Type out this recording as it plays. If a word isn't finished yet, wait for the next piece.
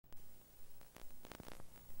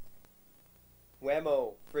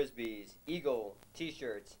Whammo Frisbees, Eagle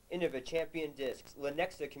T-shirts, Innova Champion Discs,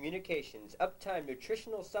 Lenexa Communications, Uptime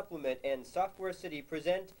Nutritional Supplement, and Software City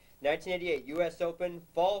present 1988 U.S. Open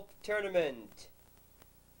FOLF Tournament.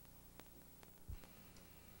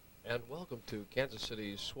 And welcome to Kansas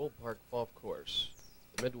City's Swole Park Golf Course,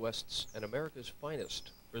 the Midwest's and America's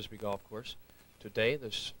finest Frisbee golf course. Today,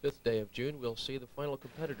 this 5th day of June, we'll see the final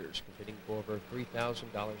competitors competing for over $3,000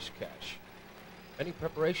 cash. Many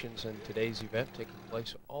preparations in today's event taking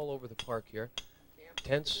place all over the park here.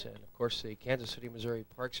 Tents and, of course, the Kansas City, Missouri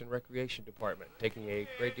Parks and Recreation Department taking a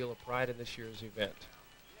great deal of pride in this year's event.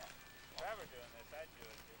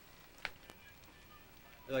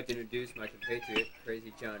 I'd like to introduce my compatriot,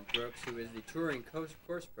 Crazy John Brooks, who is the touring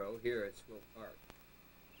course pro here at Swole Park.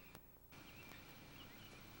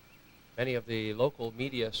 Many of the local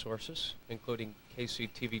media sources, including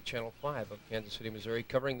KCTV Channel 5 of Kansas City, Missouri,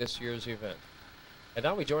 covering this year's event. And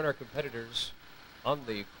now we join our competitors on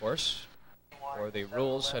the course for the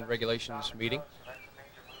rules and regulations meeting.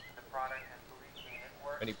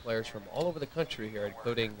 Many players from all over the country here,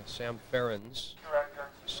 including Sam Ferrans,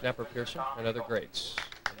 Snapper Pearson, and other greats.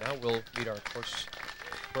 And now we'll meet our course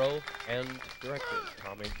pro and director,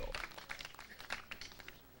 Tom Ingle.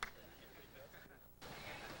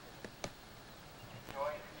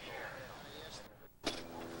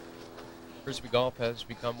 Frisbee golf has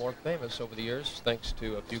become more famous over the years thanks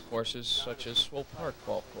to a few courses such as Swole Park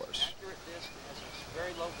Golf Course. Accurate disc has a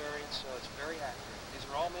very low variance, so it's very accurate. These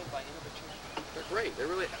are all made by Ingle. They're great. They're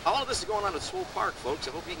really, all of this is going on at Swole Park, folks.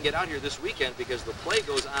 I hope you can get out here this weekend because the play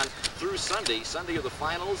goes on through Sunday. Sunday are the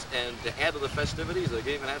finals, and to add to the festivities, they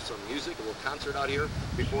even have some music, a little concert out here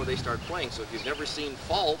before they start playing. So if you've never seen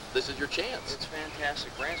FOLF, this is your chance. It's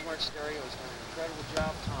fantastic. Brandsmart Stereo has done an incredible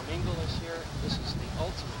job. Tom Ingle is here. This is the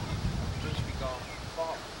ultimate Frisbee golf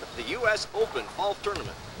FOLF. The U.S. Open FOLF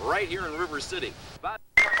Tournament right here in River City.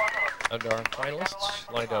 And our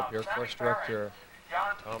finalists lined up here, course director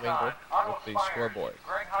Tom Ingle with the scoreboard.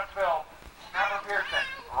 Greg Hosfeld, Snapper Pearson,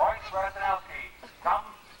 Royce Ratanowski, Tom,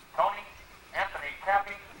 Tony, Anthony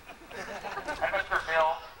Cappy, and Mr.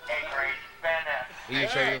 Bill A. Van Ness.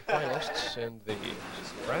 These are your finalists in the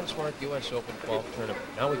Brandsmart U.S. Open FOLF Tournament.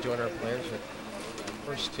 Now we join our players at the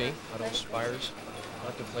first tee. Spiers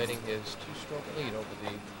contemplating his two-stroke lead over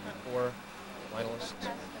the 4 finalists.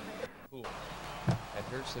 Cool. And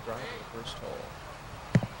here's the drive of the first hole.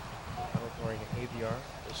 Throwing an AVR,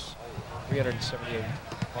 this 378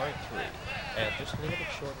 par 3, and just a little bit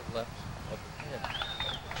short of left of the pin.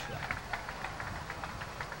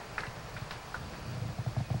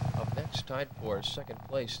 Up next, tied for second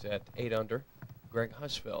place at 8 under, Greg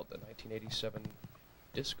Hosfeld, the 1987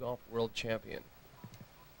 Disc Golf World Champion.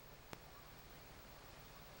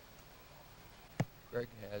 Greg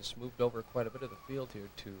has moved over quite a bit of the field here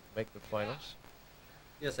to make the finals.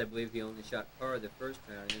 Yes, I believe he only shot par the first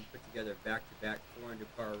round and then put together back-to-back 400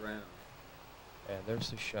 par round. And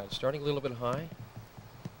there's the shot, starting a little bit high.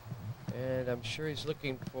 And I'm sure he's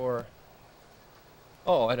looking for,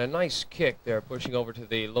 oh, and a nice kick there, pushing over to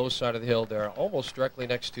the low side of the hill there, almost directly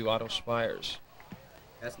next to Otto Spiers.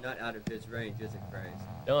 That's not out of his range, is it, Bryce?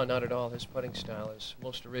 No, not at all. His putting style is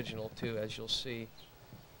most original, too, as you'll see.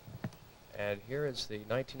 And here is the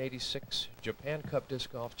 1986 Japan Cup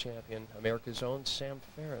Disc Golf Champion, America's own Sam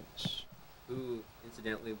Ferrans. Who,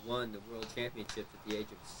 incidentally, won the World Championships at the age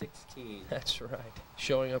of 16. That's right.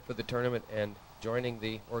 Showing up for the tournament and joining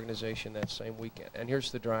the organization that same weekend. And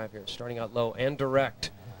here's the drive here, starting out low and direct.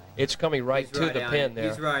 It's coming right to the pin there.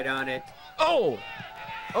 He's right on it. Oh!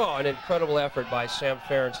 Oh, an incredible effort by Sam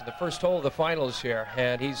Ferrans in the first hole of the finals here.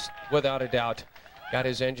 And he's, without a doubt, got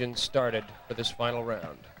his engine started for this final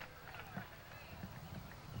round.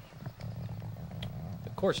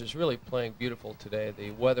 The course is really playing beautiful today.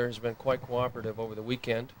 The weather has been quite cooperative over the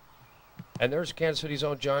weekend. And there's Kansas City's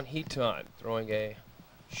own John Heaton throwing a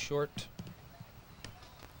short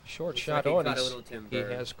shot. Like he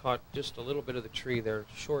has caught just a little bit of the tree there,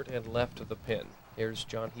 short and left of the pin. Here's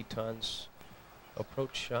John Heaton's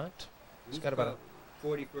approach shot. He's got about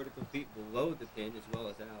 40 vertical feet below the pin as well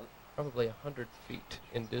as out. Probably 100 feet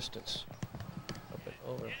in distance. Up and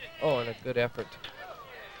over. Oh, and a good effort.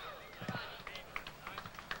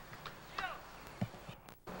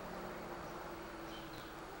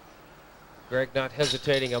 Greg not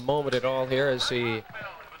hesitating a moment at all here as he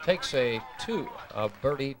takes a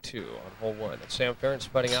birdie 2 on hole 1. And Sam Ferrans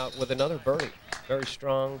putting out with another birdie. Very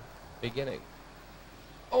strong beginning.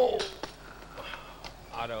 Oh!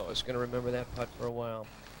 Otto is going to remember that putt for a while.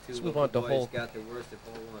 Let's move on to hole. Got the worst of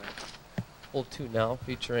hole 1. Hole 2 now,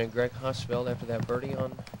 featuring Greg Hosfeld after that birdie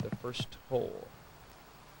on the first hole.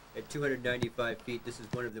 At 295 feet, this is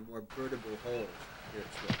one of the more birdable holes here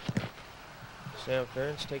at Swope Park. Sam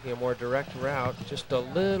Ferrans taking a more direct route, just a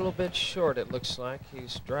little bit short it looks like.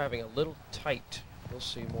 He's driving a little tight. We'll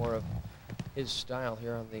see more of his style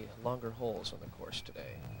here on the longer holes on the course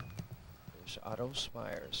today. There's Otto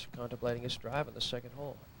Spiers contemplating his drive in the second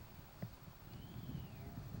hole.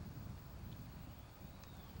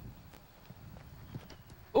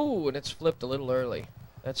 Ooh, and it's flipped a little early.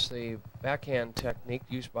 That's the backhand technique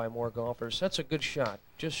used by more golfers. That's a good shot,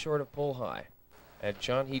 just short of pole high. And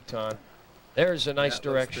John Heaton, there's a nice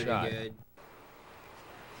direct shot. Good.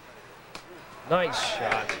 Nice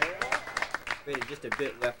shot. Wait, just a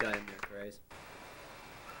bit left on him there, Chris.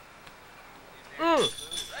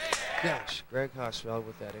 Gosh, Greg Hosfeld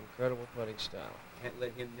with that incredible putting style. Can't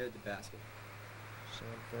let him near the basket. Sam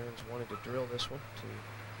Ferrans wanted to drill this one to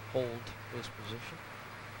hold his position.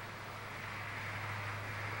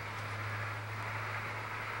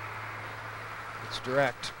 It's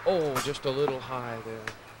direct. Oh, just a little high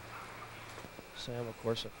there. Sam, of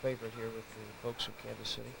course, a favorite here with the folks of Kansas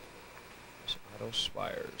City. There's Otto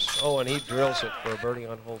Spiers. Oh, and he drills it for a birdie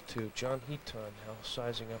on hole 2. John Heaton now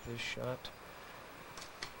sizing up his shot.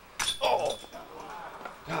 Oh,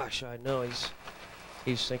 gosh, I know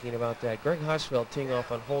he's thinking about that. Greg Hosfeld teeing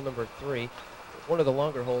off on hole number 3. One of the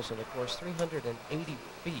longer holes in the course, 380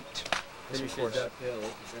 feet. Finishes uphill,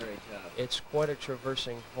 it's very tough. It's quite a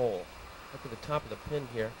traversing hole. Look at the top of the pin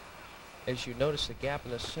here. As you notice the gap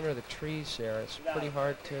in the center of the trees there, it's pretty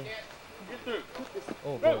hard to...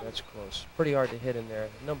 Oh boy, that's close. Pretty hard to hit in there.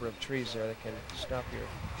 A number of trees there that can stop your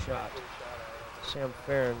shot. Sam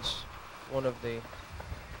Ferrans, one of the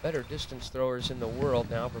better distance throwers in the world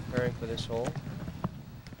now, preparing for this hole.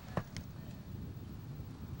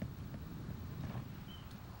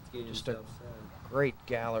 Just a great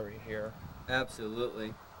gallery here.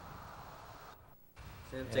 Absolutely.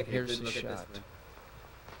 Sam, taking a good look at this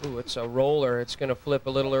one. Ooh, it's a roller. It's going to flip a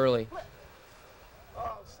little early.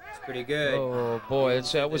 It's pretty good. Oh boy,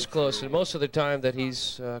 that was close. And most of the time that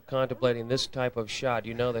he's contemplating this type of shot,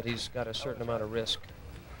 you know that he's got a certain amount of risk.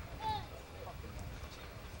 There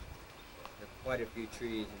are quite a few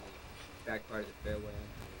trees in the back part of the fairway.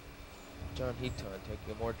 John Heaton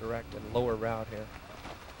taking a more direct and lower route here.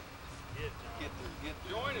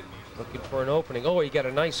 Looking for an opening. Oh, he got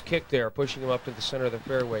a nice kick there, pushing him up to the center of the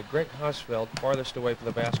fairway. Greg Hosfeld, farthest away from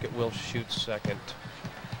the basket, will shoot second.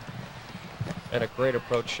 And a great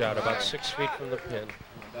approach shot, about 6 feet from the pin.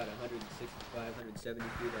 About 165, 170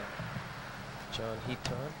 feet out. John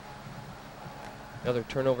Heaton. Another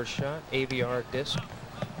turnover shot, AVR disc.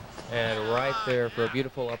 And right there for a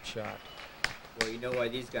beautiful upshot. Well, you know why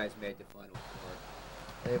these guys made the Final Four.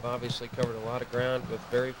 They've obviously covered a lot of ground with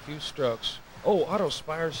very few strokes. Oh, Otto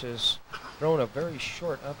Spiers has thrown a very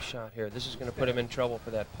short upshot here. This is going to put him in trouble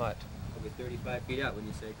for that putt. Over 35 feet out, when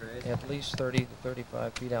you say, Craig? At least 30 to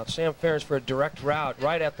 35 feet out. Sam Ferrans for a direct route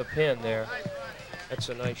right at the pin there. That's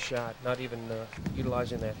a nice shot, not even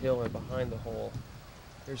utilizing that hill and behind the hole.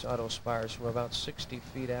 Here's Otto Spiers from about 60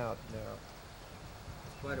 feet out now.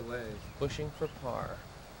 Quite a ways. Pushing for par.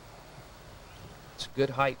 It's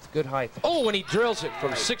good height, good height. Oh, and he drills it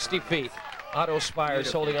from 60 feet. Otto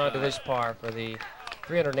Spiers holding on to his par for the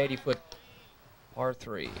 380-foot par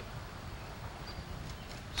 3.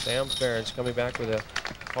 Sam Ferrans coming back with a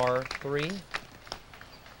par 3.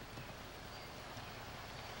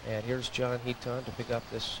 And here's John Heaton to pick up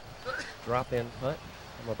this drop-in putt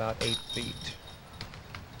from about 8 feet.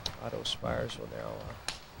 Otto Spiers will now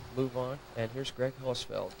move on. And here's Greg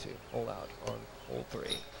Hosfeld to hold out on hole 3.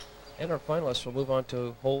 And our finalists will move on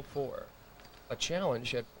to hole 4. A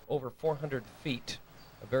challenge at over 400 feet.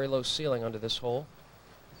 A very low ceiling under this hole.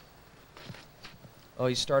 Oh,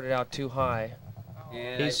 he started out too high.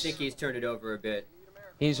 And I think he's turned it over a bit.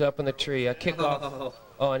 He's up in the tree. A kickoff.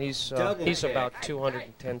 Oh, and he's kick. about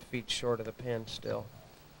 210 feet short of the pin still.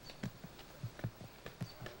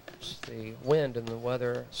 It's the wind and the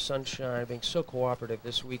weather, sunshine being so cooperative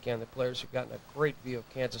this weekend. The players have gotten a great view of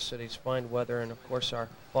Kansas City's fine weather and, of course, our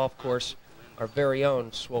golf course, our very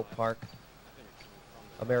own Swope Park,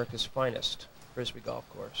 America's finest Frisbee golf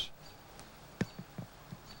course.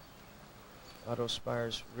 Otto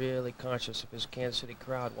Spiers really conscious of his Kansas City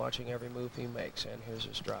crowd watching every move he makes, and here's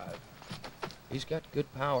his drive. He's got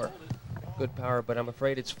good power, but I'm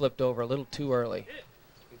afraid it's flipped over a little too early.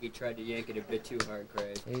 I think he tried to yank it a bit too hard,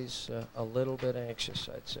 Craig. He's a little bit anxious,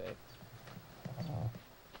 I'd say.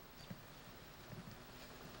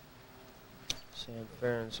 Sam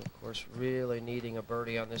Ferrans, of course, really needing a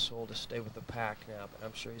birdie on this hole to stay with the pack now, but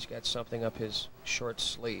I'm sure he's got something up his short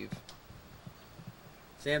sleeve.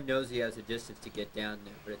 Sam knows he has a distance to get down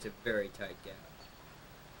there, but it's a very tight gap.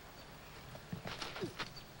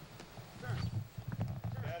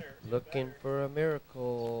 Looking for a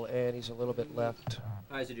miracle, and he's a little bit left.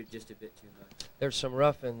 Heiser did just a bit too much. There's some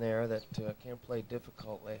rough in there that can play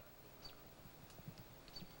difficultly.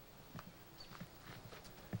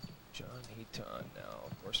 John Heaton now,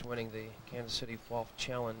 of course, winning the Kansas City FOLF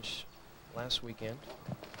Challenge last weekend.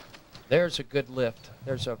 There's a good lift.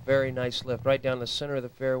 There's a very nice lift right down the center of the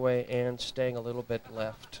fairway and staying a little bit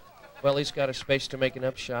left. Well, he's got a space to make an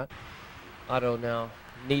up shot. Otto now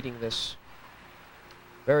needing this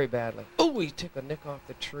very badly. Oh, he took a nick off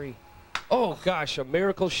the tree. Oh, gosh, a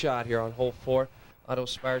miracle shot here on hole 4. Otto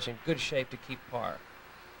Spiers in good shape to keep par.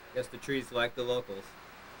 Guess the trees like the locals.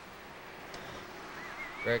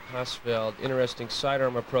 Greg Hosfeld, interesting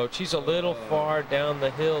sidearm approach. He's a little far down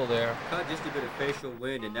the hill there. Caught just a bit of facial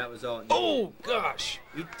wind, and that was all. Oh, gosh.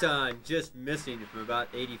 Heaton just missing from about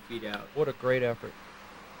 80 feet out. What a great effort.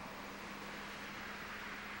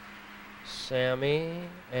 Sammy,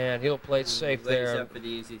 and he'll play it safe there. Up for the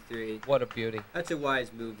easy 3. What a beauty. That's a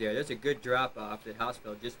wise move there. There's a good drop-off that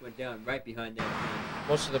Hosfeld just went down right behind that.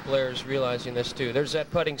 Most of the players realizing this, too. There's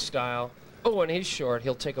that putting style. Oh, and he's short.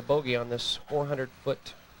 He'll take a bogey on this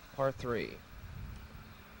 400-foot par 3.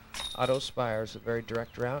 Otto Spiers, a very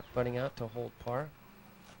direct route, putting out to hold par.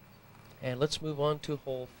 And let's move on to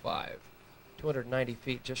hole 5. 290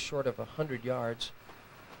 feet, just short of 100 yards.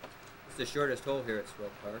 It's the shortest hole here at Swell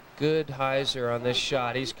Park. Good hyzer on this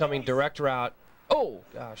shot. He's coming direct route. Oh,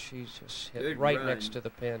 gosh, he's just hit Good right run. next to the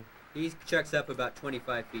pin. He checks up about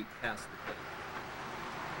 25 feet past the pin.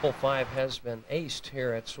 Hole 5 has been aced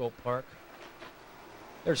here at Swell Park.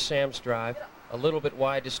 There's Sam's drive. A little bit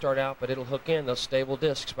wide to start out, but it'll hook in. Those stable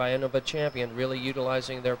discs by Innova Champion, really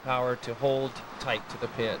utilizing their power to hold tight to the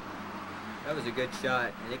pin. That was a good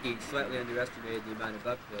shot. I think he slightly underestimated the amount of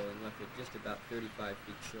uphill and left it just about 35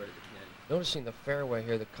 feet short of the pin. Noticing the fairway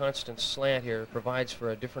here, the constant slant here provides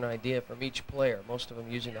for a different idea from each player, most of them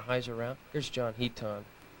using the hyzer route. Here's John Heaton,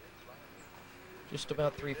 just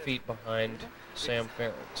about 3 feet behind Sam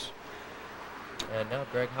Ferrans. And now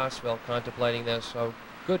Greg Hosfeld contemplating this. A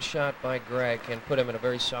good shot by Greg can put him in a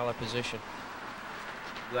very solid position.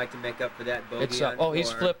 You'd like to make up for that bogey It's up. Oh,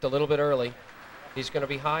 he's flipped a little bit early. He's going to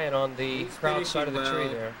be high and on the crowd side of the tree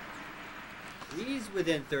there. He's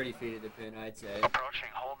within 30 feet of the pin, I'd say. Approaching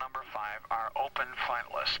hole number 5, our open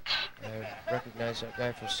finalists. I recognize that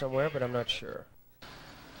guy from somewhere, but I'm not sure. Sure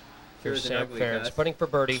Here's is an Sam ugly Ferrans gust. putting for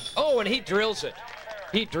birdie. Oh, and he drills it.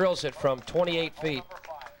 He drills it from 28 feet.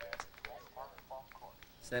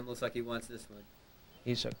 Sam looks like he wants this one.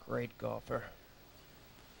 He's a great golfer.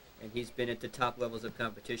 And he's been at the top levels of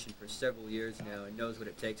competition for several years now and knows what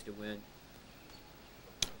it takes to win.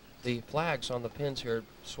 The flags on the pins here at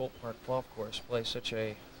Swope Park Golf Course play such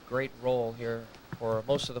a great role here for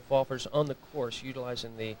most of the golfers on the course.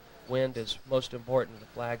 Utilizing the wind is most important. The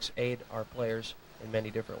flags aid our players in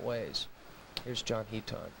many different ways. Here's John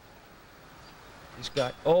Heaton. He's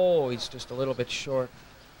got, oh, he's just a little bit short.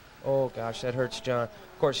 Oh, gosh, that hurts John.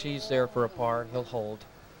 Of course, he's there for a par, and he'll hold.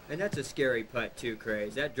 And that's a scary putt, too,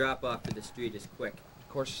 Craze. That drop off to the street is quick. Of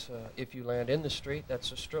course, if you land in the street,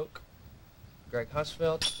 that's a stroke. Greg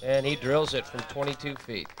Hosfeld, and he drills it from 22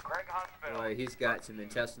 feet. Greg Hosfeld. Boy, he's got some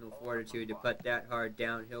intestinal fortitude to putt that hard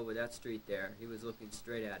downhill with that street there. He was looking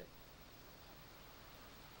straight at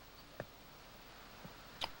it.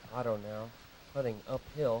 Otto now putting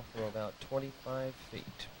uphill from about 25 feet.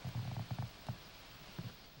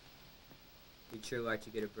 He'd sure like to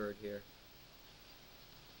get a bird here.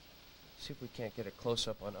 See if we can't get a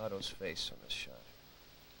close-up on Otto's face on this shot.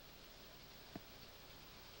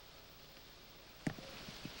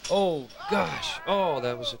 Oh, gosh. Oh,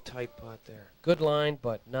 that was a tight putt there. Good line,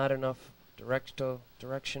 but not enough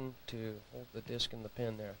direction to hold the disc in the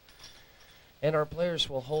pin there. And our players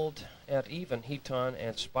will hold at even. Heaton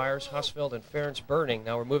and Spiers, Hosfeld and Ferrans birding.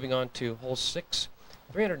 Now we're moving on to hole 6,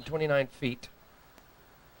 329 feet.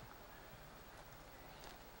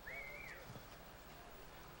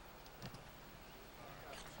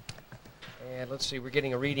 And let's see, we're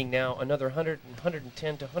getting a reading now, another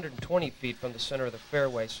 110 to 120 feet from the center of the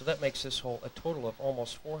fairway. So that makes this hole a total of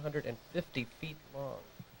almost 450 feet long.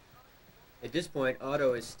 At this point,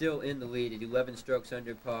 Otto is still in the lead at 11 strokes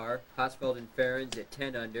under par. Hosfeld and Ferrans at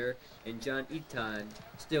 10 under, and John Heaton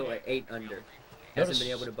still at 8 under. Hasn't been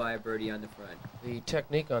able to buy a birdie on the front. The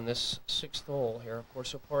technique on this 6th hole here, of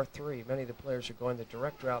course, a par 3. Many of the players are going the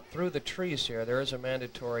direct route through the trees here. There is a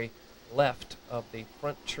mandatory left of the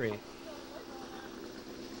front tree.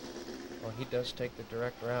 Well, he does take the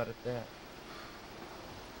direct route at that.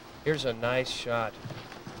 Here's a nice shot,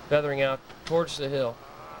 feathering out towards the hill.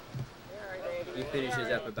 He finishes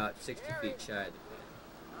up about 60 feet shy of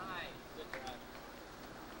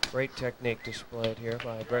the Great technique displayed here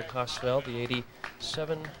by Greg Hosfeld, the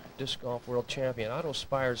 '87 disc golf world champion. Otto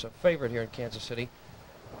Spiers, a favorite here in Kansas City,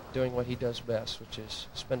 doing what he does best, which is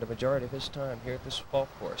spend a majority of his time here at this golf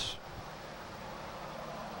course.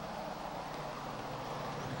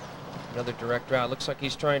 Another direct route. Looks like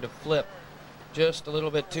he's trying to flip just a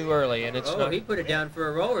little bit too early, and it's not. He put it down for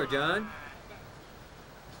a roller, John.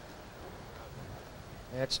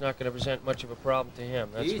 That's not going to present much of a problem to him,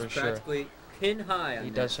 that's for sure. He's practically pin high on He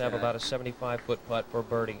that does have side. about a 75-foot putt for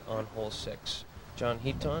birdie on hole 6. John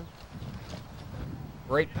Heaton.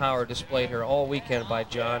 Great power displayed here all weekend by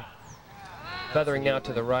John. Feathering now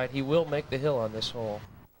to the right. He will make the hill on this hole.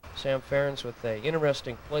 Sam Ferrans with a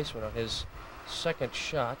interesting placement on his second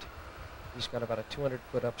shot. He's got about a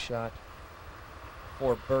 200-foot upshot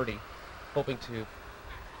for birdie, hoping to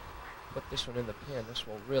put this one in the pin. This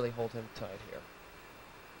will really hold him tight here.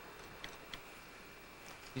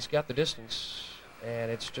 He's got the distance, and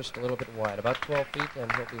it's just a little bit wide, about 12 feet, and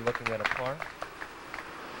he'll be looking at a par.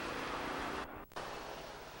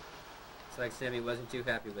 Looks like Sammy wasn't too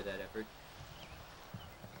happy with that effort.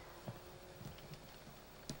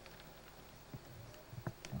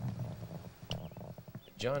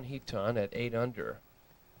 John Heaton at 8 under,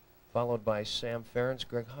 followed by Sam Ferrans,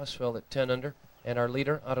 Greg Hosfeld at 10 under, and our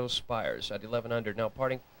leader, Otto Spiers, at 11 under. Now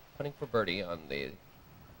putting for birdie on the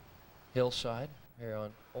hillside here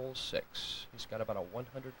on hole 6. He's got about a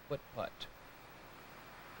 100-foot putt.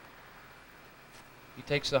 He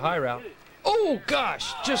takes the high route. Oh,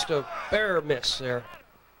 gosh, just a bare miss there.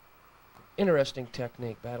 Interesting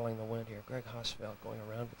technique, battling the wind here. Greg Hosfeld going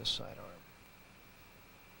around with the sidearm.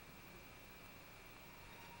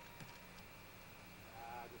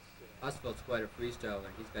 Hosfeld's quite a freestyler.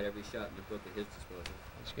 He's got every shot in the book at his disposal.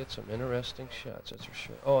 Let's get some interesting shots, that's for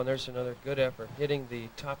sure. Oh, and there's another good effort, hitting the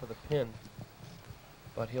top of the pin,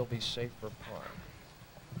 but he'll be safe for par.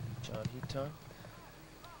 John Heaton.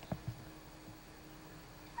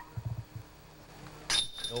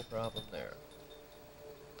 No problem there.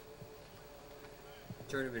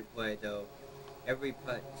 Tournament play, though, every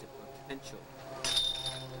putt is a potential.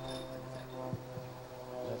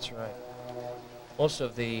 That's right. Most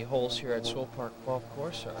of the holes here at Swope Park Golf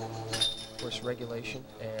Course are, of course, regulation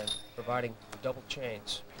and providing double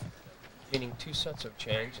chains, meaning 2 sets of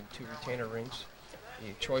chains and 2 retainer rings.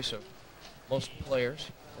 The choice of most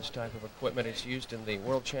players, this type of equipment is used in the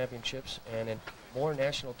World Championships and in more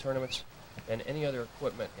national tournaments than any other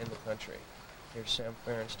equipment in the country. Here's Sam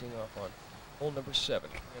Ferrans teeing off on hole number 7,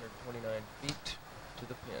 329 feet to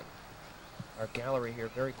the pin. Our gallery here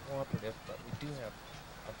very cooperative, but we do have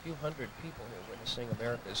a few hundred people here witnessing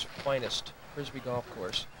America's finest Frisbee golf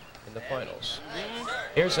course in the finals.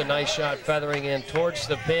 Here's a nice shot feathering in towards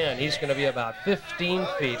the pin. He's going to be about 15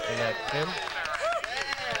 feet from that pin.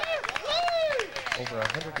 Over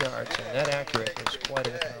 100 yards, and that accurate is quite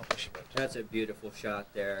an accomplishment. That's a beautiful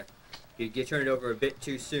shot there. If you turn it over a bit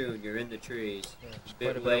too soon, you're in the trees. Yeah, a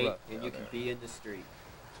bit late, and you can there. be in the street.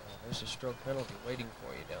 There's a stroke penalty waiting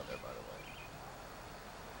for you down there, by the way.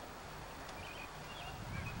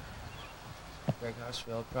 Greg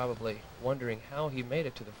Hosfeld probably wondering how he made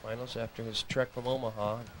it to the finals after his trek from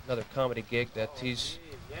Omaha, another comedy gig that he's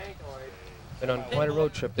been on quite a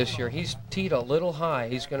road trip this year. He's teed a little high.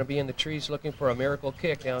 He's going to be in the trees looking for a miracle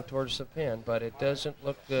kick down towards the pin, but it doesn't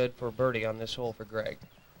look good for birdie on this hole for Greg.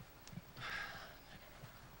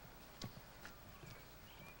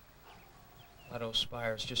 Otto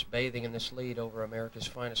Spiers just bathing in this lead over America's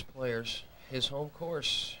finest players. His home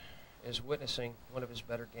course is witnessing one of his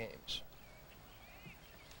better games.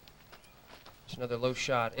 It's another low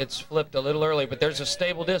shot. It's flipped a little early, but there's a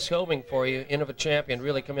stable disc homing for you. Innova champion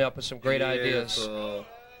really coming up with some great ideas.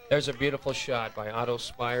 There's a beautiful shot by Otto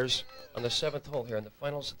Spiers on the 7th hole here in the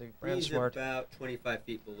finals of the Brandsmart. He's about 25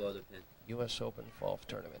 feet below the pin. U.S. Open FOLF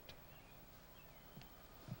tournament.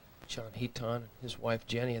 John Heaton and his wife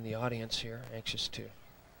Jenny in the audience here, anxious to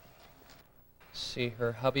see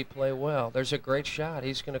her hubby play well. There's a great shot.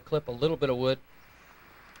 He's going to clip a little bit of wood.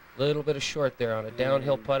 Little bit of short there on a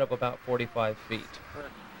downhill putt up about 45 feet.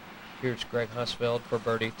 Here's Greg Hosfeld for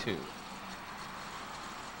birdie 2.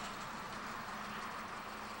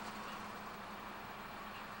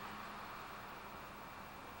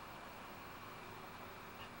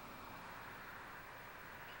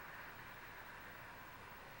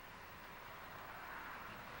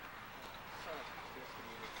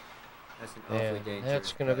 That's an awfully dangerous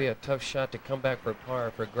that's going to be a tough shot to come back for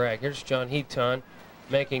par for Greg. Here's John Heaton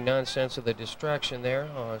making nonsense of the distraction there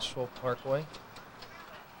on Swope Parkway.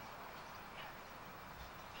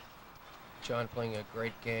 John playing a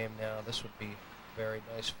great game now. This would be a very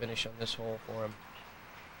nice finish on this hole for him.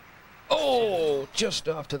 Oh, just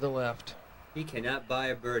off to the left. He cannot buy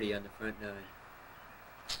a birdie on the front 9.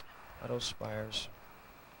 Otto Spiers.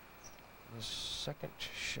 His second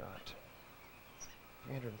shot.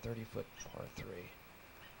 330-foot par 3.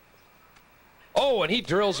 Oh, and he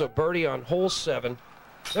drills a birdie on hole 7.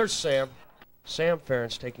 There's Sam. Sam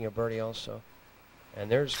Ferrans taking a birdie also. And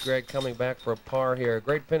there's Greg coming back for a par here.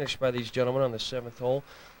 Great finish by these gentlemen on the 7th hole.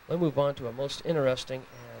 We'll move on to a most interesting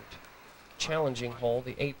and challenging hole,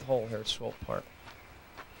 the 8th hole here at Swope Park.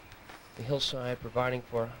 The hillside providing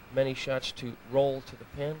for many shots to roll to the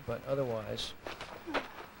pin, but otherwise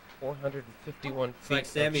 451 feet. Like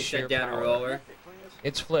Sammy of sheer set down power. a roller.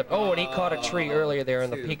 It's flipped. Oh, and he caught a tree earlier there in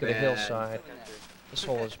the too peak of the bad. hillside. This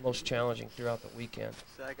hole is most challenging throughout the weekend.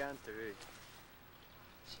 Second 3.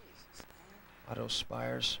 Otto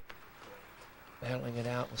Spiers battling it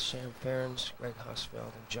out with Sam Ferrans, Greg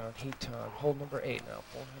Hosfeld, and John Heaton. Hole number 8 now,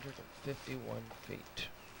 451 feet.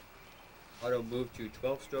 Otto moved to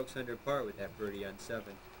 12 strokes under par with that birdie on 7.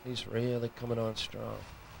 He's really coming on strong.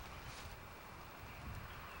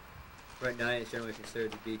 Front 9 is generally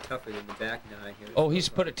considered to be tougher than the back 9 here. Oh, he's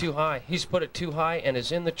put it too high. He's put it too high and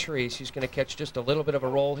is in the trees. He's going to catch just a little bit of a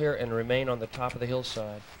roll here and remain on the top of the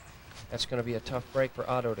hillside. That's going to be a tough break for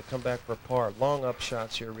Otto to come back for a par. Long up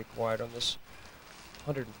shots here required on this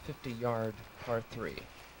 150-yard par 3.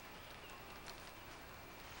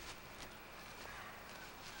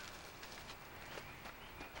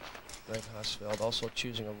 Greg Hosfeld also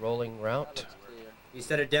choosing a rolling route. He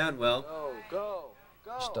set it down well. Go.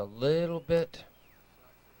 Just a little bit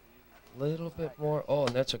more. Oh,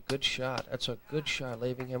 and that's a good shot. That's a good shot,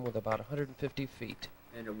 leaving him with about 150 feet.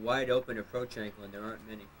 And a wide open approach angle, and there aren't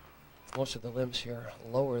many. Most of the limbs here are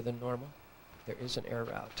lower than normal. There is an air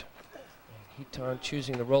route. And Heaton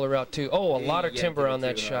choosing the roller route too. Oh, a lot of He timber yanked it on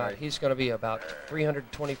that too shot. hard. He's going to be about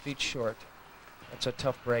 320 feet short. That's a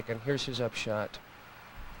tough break, and here's his upshot.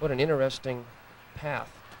 What an interesting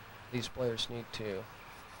path these players need to.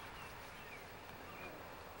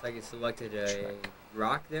 It's like he selected a Track.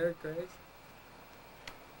 rock there, Grace.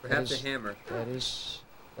 Perhaps a hammer. That is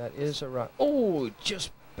a rock. Oh, just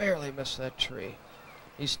barely missed that tree.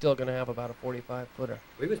 He's still going to have about a 45-footer.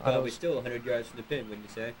 We was probably Otto's still 100 yards from the pin, wouldn't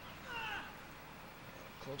you say?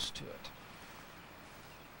 close to it.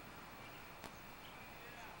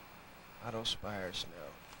 Otto Spiers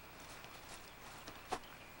now.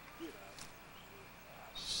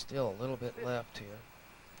 Still a little bit left here.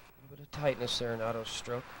 A little bit of tightness there in Otto's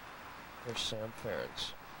stroke. There's Sam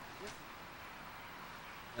Ferrans.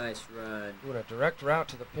 Nice run. Doing a direct route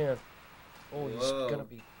to the pin. Oh, he's Whoa. going to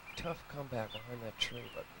be tough comeback behind that tree,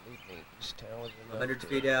 but believe me, he's talented enough 100 to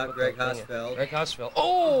feet out, put Greg that thing in. Hosfeld. Greg Hosfeld.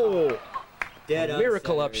 Oh! Dead A on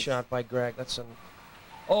miracle center. upshot by Greg. That's an...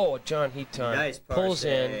 Oh, John Heaton Nice par pulls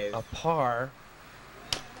in save. a par.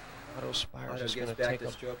 Otto Spiers Otto is going gives to back take the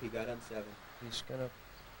a... stroke he got on 7.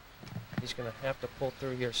 He's gonna have to pull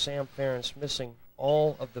through here. Sam Ferrans missing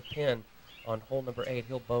all of the pin on hole number 8.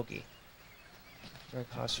 He'll bogey. Greg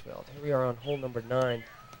Hosfeld. Here we are on hole number 9.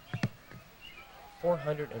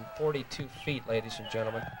 442 feet, ladies and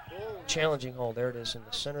gentlemen. Challenging hole. There it is in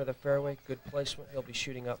the center of the fairway. Good placement. He'll be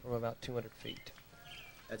shooting up from about 200 feet.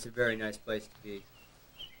 That's a very nice place to be.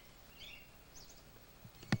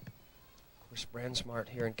 Of course, Brandsmart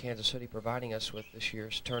here in Kansas City providing us with this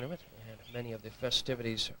year's tournament, and many of the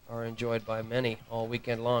festivities are enjoyed by many all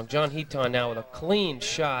weekend long. John Heaton now with a clean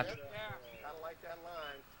shot.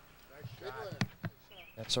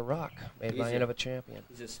 That's a rock made by end of a champion.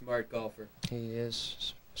 He's a smart golfer. He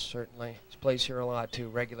is, certainly. He plays here a lot, too,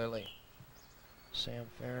 regularly. Sam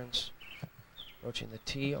Ferrans approaching the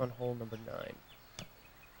tee on hole number 9.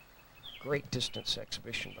 Great distance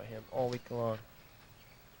exhibition by him all week long.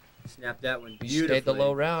 Snapped that one He beautifully. stayed the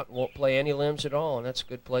low route, won't play any limbs at all, and that's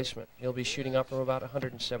good placement. He'll be shooting up from about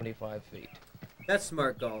 175 feet. That's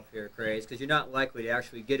smart golf here, Craze, because you're not likely to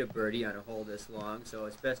actually get a birdie on a hole this long, so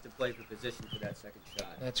it's best to play for position for that second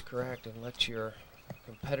shot. That's correct, and let your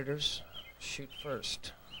competitors shoot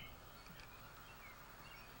first.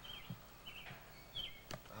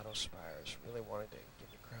 Otto Spiers really wanted to give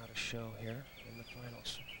the crowd a show here in the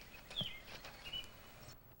finals.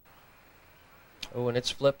 Oh, and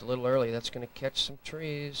it's flipped a little early. That's going to catch some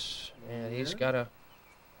trees, and he's got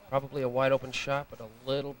probably a wide open shot, but a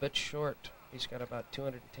little bit short. He's got about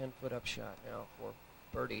 210-foot up shot now for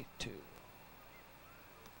birdie 2.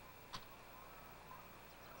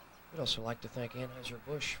 We'd also like to thank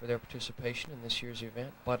Anheuser-Busch for their participation in this year's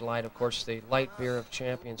event. Bud Light, of course, the light beer of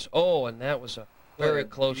champions. Oh, and that was a very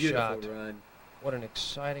close shot. Run. What an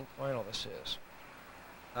exciting final this is.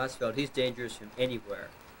 Hosfeld, he's dangerous from anywhere.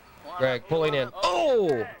 Greg pulling in.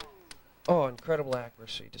 Oh! Oh, incredible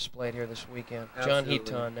accuracy displayed here this weekend. Absolutely. John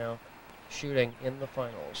Heaton now shooting in the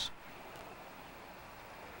finals.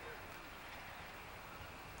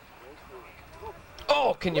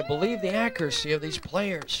 Oh, can you believe the accuracy of these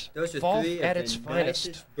players? Those are FOLF three at of its the finest.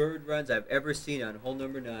 nicest bird runs I've ever seen on hole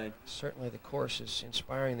number 9. Certainly the course is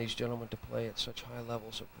inspiring these gentlemen to play at such high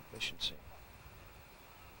levels of proficiency.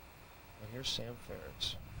 And here's Sam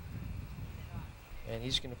Ferrans. And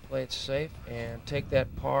he's going to play it safe and take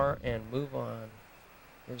that par and move on.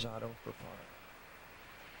 Here's Otto for par.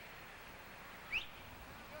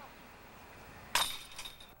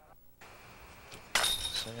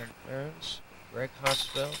 Sam Ferrans, Greg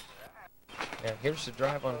Hosfeld. And here's the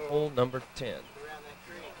drive on hole number 10.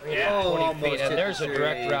 Yeah. 20 Almost feet, hit and there's the a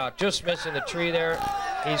direct tree. route. Just missing the tree there.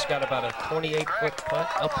 He's got about a 28-foot putt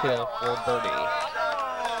uphill for birdie.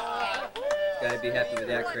 Got to be happy with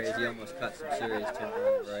that, Crazy. He almost cut some serious timber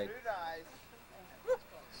on the right. What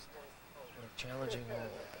a challenging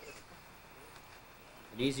hole.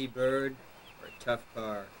 An easy bird or a tough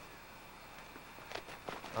par.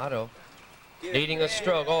 Otto needing a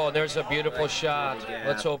stroke. Oh, and there's a beautiful shot. Yeah.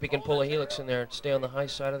 Let's hope he can pull a helix in there and stay on the high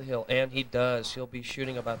side of the hill. And he does. He'll be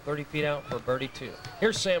shooting about 30 feet out for birdie 2.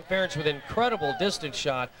 Here's Sam Ferrans with an incredible distance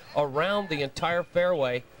shot around the entire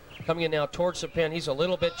fairway. Coming in now towards the pin. He's a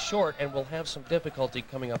little bit short and will have some difficulty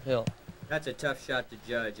coming uphill. That's a tough shot to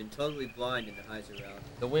judge and totally blind in the hyzer round.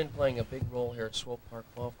 The wind playing a big role here at Swope Park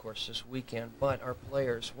Golf Course this weekend, but our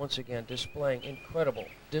players once again displaying incredible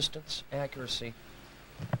distance, accuracy.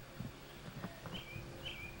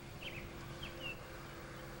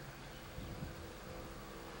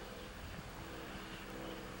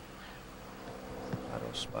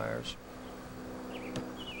 Otto Spiers.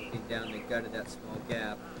 Looking down the gut of that small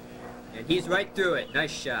gap. And he's right through it.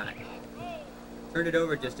 Nice shot. Turned it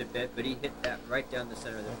over just a bit, but he hit that right down the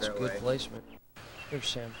center of the That's fairway. good placement. Here's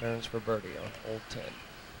Sam Ferrans for birdie on hole 10.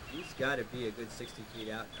 He's got to be a good 60 feet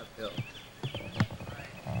out and uphill.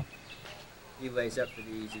 He lays up for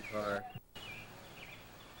the easy par.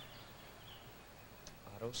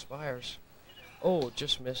 Otto Spiers. Oh,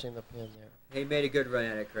 just missing the pin there. He made a good run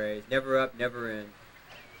at it, Craze. Never up, never in.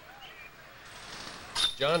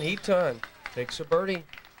 John Heaton takes a birdie.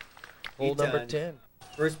 Hole number Heaton. 10.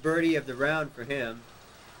 First birdie of the round for him.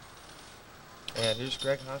 And here's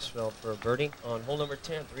Greg Hosfeld for a birdie on hole number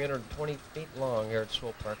 10, 320 feet long here at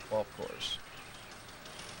Swope Park Golf Course.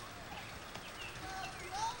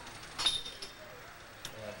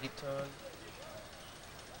 And Heaton,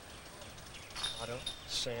 Otto,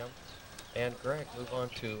 Sam, and Greg move on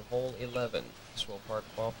to hole 11, Swope Park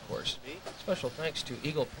Golf Course. Special thanks to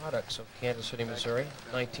Eagle Products of Kansas City, Missouri,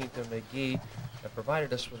 19th and McGee, that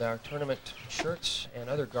provided us with our tournament shirts and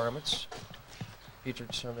other garments.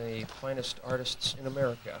 Featured some of the finest artists in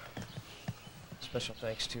America. Special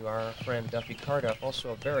thanks to our friend Duffy Carduff,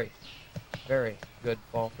 also a very, very good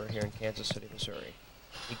golfer here in Kansas City, Missouri.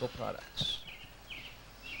 Eagle Products.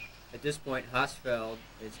 At this point, Hosfeld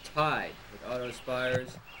is tied with Otto Spiers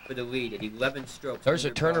for the lead at 11 strokes. There's a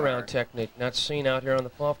under par. turnaround technique not seen out here on the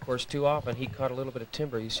golf course too often. He caught a little bit of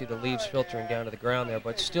timber. You see the leaves filtering down to the ground there,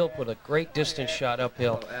 but still put a great distance shot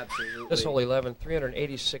uphill. Oh, absolutely. This hole 11,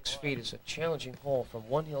 386 feet, is a challenging hole from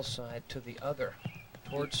one hillside to the other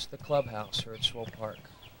towards the clubhouse here at Swope Park.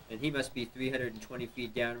 And he must be 320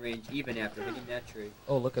 feet downrange even after hitting that tree.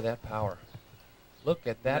 Oh, look at that power. Look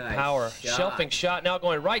at that Nice power. shot. Shelving shot now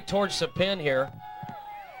going right towards the pin here.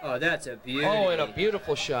 Oh, that's a beauty. Oh, and a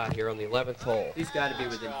beautiful shot here on the 11th hole. He's got to be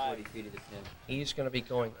within 40 feet of the pin. He's going to be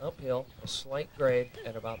going uphill, a slight grade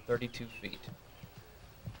at about 32 feet.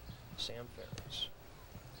 Sam Ferrans.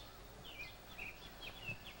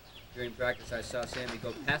 During practice, I saw Sammy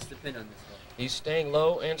go past the pin on this hole. He's staying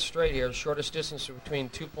low and straight here, shortest distance between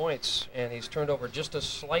 2 points, and he's turned over just a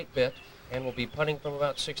slight bit and will be putting from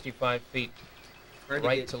about 65 feet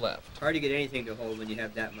right to left. Hard to get anything to hold when you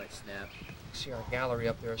have that much snap. You see our gallery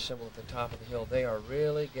up there assembled at the top of the hill. They are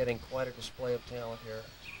really getting quite a display of talent here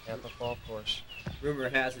at the golf course. Rumor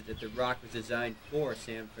has it that the rock was designed for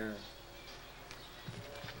Sam Ferrans.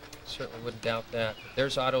 Certainly wouldn't doubt that.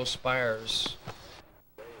 There's Otto Spiers.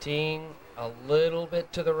 Teeing a little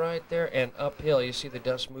bit to the right there and uphill. You see the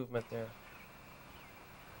dust movement there.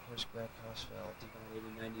 Here's Greg Hosfeld.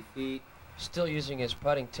 About 80, 90 feet. Still using his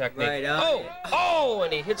putting technique. Right up. Oh,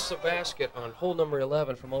 and he hits the basket on hole number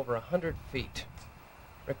 11 from over 100 feet.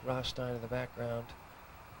 Rick Rothstein in the background.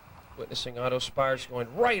 Witnessing Otto Spiers going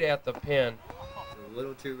right at the pin. It's a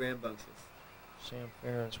little too rambunctious. Sam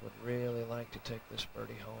Ferrans would really like to take this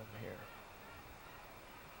birdie home here.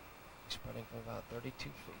 He's putting from about 32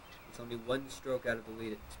 feet. It's only one stroke out of the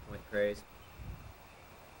lead at this point, Craze.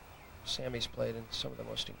 Sammy's played in some of the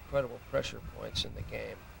most incredible pressure points in the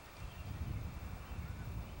game.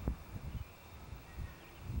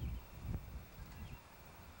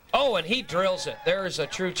 Oh, and he drills it. There's a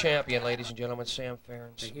true champion, ladies and gentlemen, Sam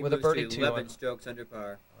Ferrans, with a birdie two 11 strokes under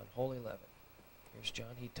par. On hole 11. Here's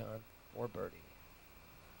John Heaton for birdie.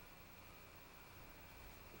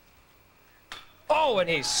 Oh, and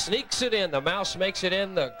he sneaks it in. The mouse makes it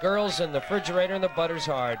in. The girls in the refrigerator, and the butter's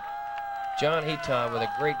hard. John Heaton with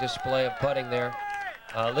a great display of putting there.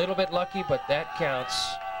 A little bit lucky, but that counts.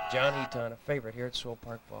 John Heaton, a favorite here at Swope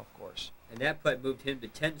Park Golf Course. And that putt moved him to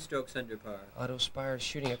 10 strokes under par. Otto Spiers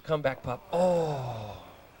shooting a comeback putt. Oh,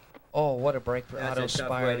 what a break for Otto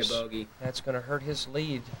Spiers. That's going to hurt his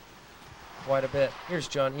lead quite a bit. Here's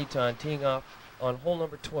John Heaton teeing off on hole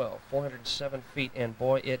number 12, 407 feet, and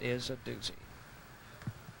boy, it is a doozy.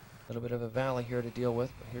 A little bit of a valley here to deal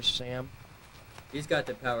with, but here's Sam. He's got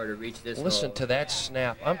the power to reach this Listen hole. to that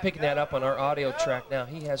snap. I'm picking that up on our audio track now.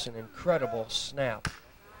 He has an incredible snap.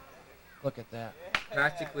 Look at that.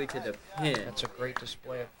 Practically to the pin. That's a great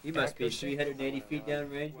display of He must accuracy. be 380 feet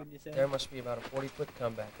downrange, wouldn't you say? There must be about a 40-foot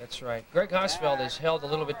comeback. That's right. Greg Hosfeld has held a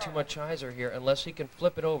little bit too much hyzer here. Unless he can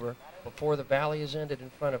flip it over before the valley is ended in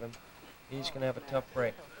front of him, he's going to have a tough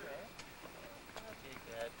break.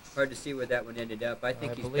 Hard to see where that one ended up. I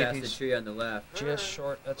think he's past the tree on the left. Just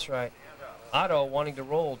short. That's right. Otto, wanting to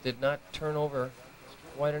roll, did not turn over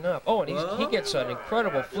quite enough. Oh, and he gets an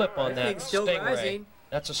incredible flip on that Stingray. Rising.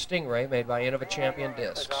 That's a Stingray made by Innova Champion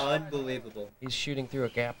Discs. Unbelievable. He's shooting through a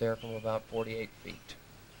gap there from about 48 feet.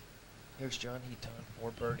 Here's John Heaton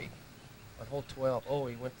for birdie. On hole 12, oh,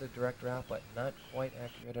 he went the direct route, but not quite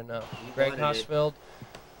accurate enough. Greg Hosfeld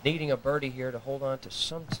needing a birdie here to hold on to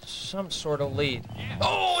some sort of lead.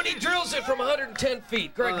 Oh, and he drills it from 110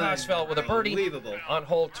 feet. Greg Hosfeld with a birdie on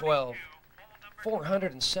hole 12.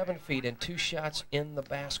 407 feet and 2 shots in the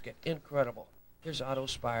basket. Incredible. Here's Otto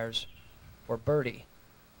Spiers for birdie.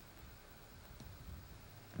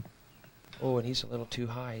 Oh, and he's a little too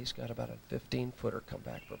high. He's got about a 15-footer come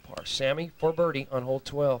back for par. Sammy for birdie on hole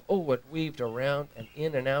 12. Oh, it weaved around and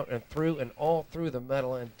in and out and through and all through the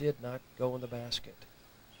metal and did not go in the basket.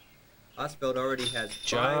 Hosfeld already has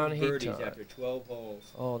 5 birdies after 12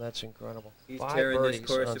 holes. Oh, that's incredible. He's 5 tearing birdies this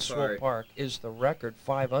course on apart. Swope Park is the record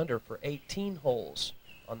 5 under for 18 holes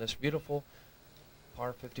on this beautiful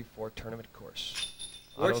par 54 tournament course.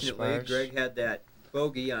 Fortunately, Greg had that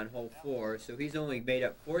bogey on hole 4, so he's only made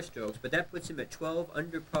up 4 strokes, but that puts him at 12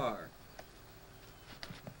 under par.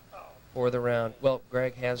 For the round. Well,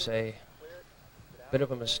 Greg has a bit of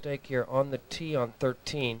a mistake here on the tee on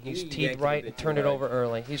 13. He's teed right and turned it over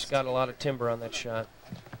early. He's got a lot of timber on that shot.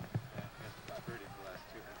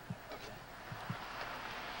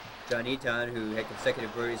 John Heaton, who had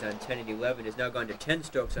consecutive birdies on 10 and 11, has now gone to 10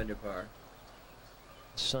 strokes under par.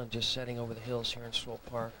 The sun just setting over the hills here in Swope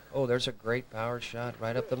Park. Oh, there's a great power shot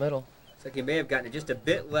right up the middle. Looks like he may have gotten it just a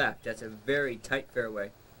bit left. That's a very tight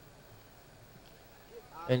fairway.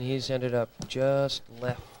 And he's ended up just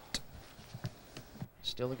left.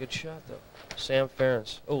 Still a good shot, though. Sam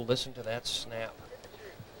Ferrans. Oh, listen to that snap.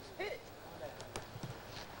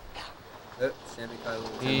 Oh, Sammy caught a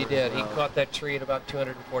little He did. He caught that tree at about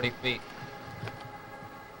 240 feet.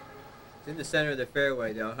 It's in the center of the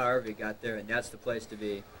fairway, though. However he got there, and that's the place to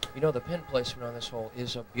be. You know, the pin placement on this hole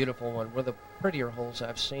is a beautiful one. One of the prettier holes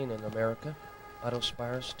I've seen in America. Otto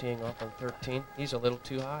Spiers teeing off on 13. He's a little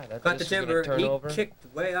too high. Caught the timber. He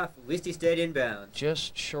kicked way off. At least he stayed inbounds.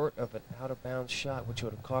 Just short of an out-of-bounds shot, which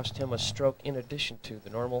would have cost him a stroke in addition to the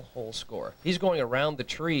normal hole score. He's going around the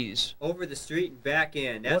trees. Over the street and back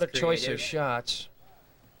in. That's what a creative. Choice of shots.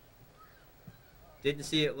 Didn't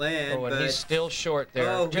see it land. Oh, and but he's still short there.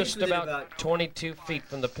 Oh, just about 22 feet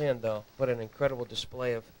from the pin, though. What an incredible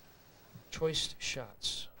display of choice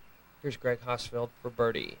shots. Here's Greg Hosfeld for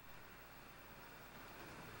birdie.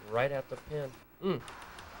 Right at the pin.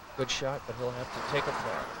 Good shot, but he'll have to take a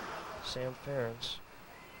par. Sam Ferrans.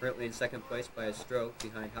 Currently in second place by a stroke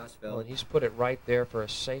behind Hosfeld. Oh, and he's put it right there for a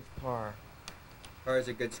safe par. Par is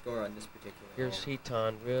a good score on this particular Here's hole.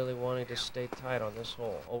 Heaton really wanting to stay tight on this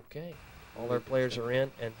hole. Okay. All our players are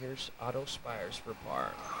in, and here's Otto Spiers for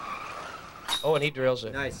par. Oh, and he drills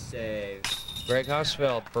it. Nice save. Greg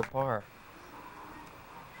Hosfeld for par.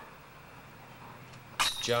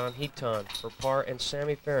 John Heaton for par, and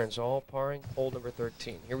Sammy Ferrans all parring hole number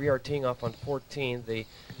 13. Here we are teeing off on 14. The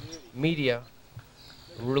media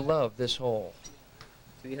love this hole.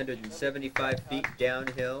 375 feet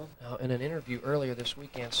downhill. Now, in an interview earlier this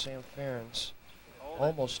weekend, Sam Ferrans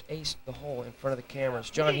almost aced the hole in front of the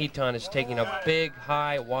cameras. John Heaton is taking a big,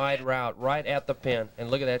 high, wide route right at the pin.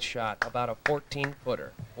 And look at that shot, about a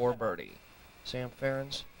 14-footer for birdie. Sam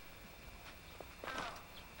Ferrans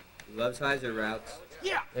Loves hyzer routes.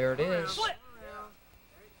 There it is.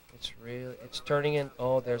 It's turning in.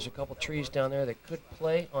 Oh, there's a couple trees down there that could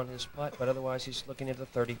play on his putt, but otherwise he's looking at the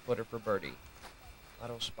 30-footer for birdie.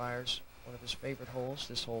 Otto Spiers, one of his favorite holes,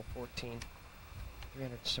 this hole 14,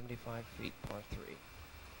 375 feet, par 3.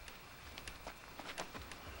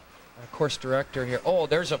 Course director here. Oh,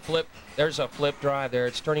 there's a flip drive there.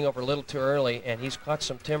 It's turning over a little too early, and he's caught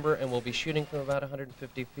some timber and will be shooting from about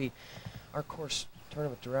 150 feet. Our course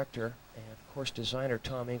tournament director and course designer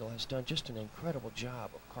Tom Ingle has done just an incredible job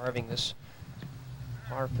of carving this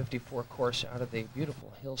par 54 course out of the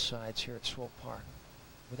beautiful hillsides here at Swope Park.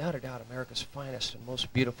 Without a doubt, America's finest and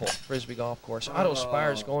most beautiful Frisbee golf course. Otto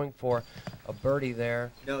Spiers going for a birdie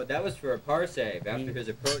there. No, that was for a par save after his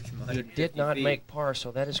approach from 150 He did not feet. make par, so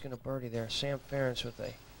that is going to birdie there. Sam Ferrans with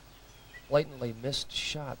a blatantly missed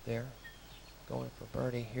shot there. Going for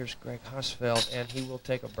birdie. Here's Greg Hosfeld, and he will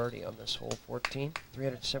take a birdie on this hole. 14,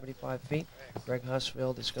 375 feet. Greg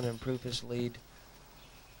Hosfeld is going to improve his lead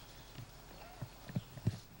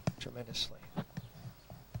tremendously.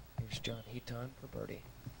 Here's John Heaton for birdie.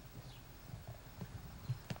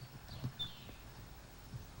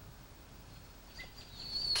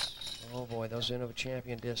 Oh boy, those Innova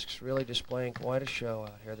Champion discs really displaying quite a show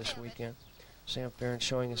out here this weekend. Sam Ferrans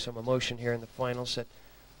showing us some emotion here in the finals. That,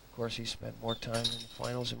 of course, he spent more time in the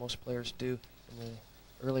finals than most players do in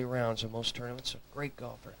the early rounds of most tournaments. A great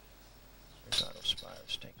golfer. There's Otto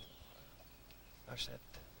Spiers taking the gosh, that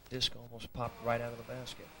disc almost popped right out of the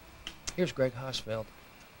basket. Here's Greg Hosfeld,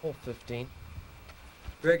 hole 15.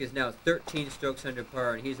 Greg is now 13 strokes under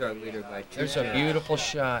par, and he's our leader by 2 There's a beautiful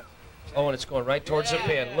shot. Oh, and it's going right towards the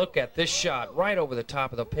pin. Look at this shot, right over the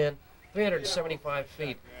top of the pin. 375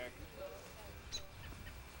 feet.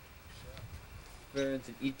 Ferrans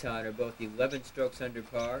and Heaton are both 11 strokes under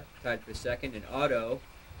par, tied for second, and Otto,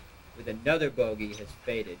 with another bogey, has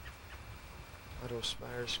faded. Otto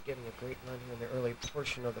Spiers getting a great run here in the early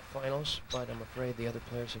portion of the finals, but I'm afraid the other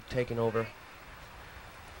players have taken over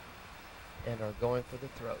and are going for the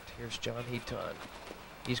throat. Here's John Heaton.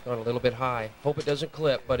 He's gone a little bit high. Hope it doesn't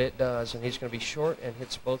clip, but it does, and he's going to be short and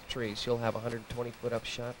hits both trees. He'll have a 120-foot up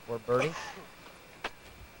shot for birdie.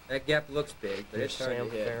 That gap looks big, but Here's it's hard Sam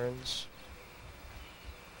to hit. Ferrans.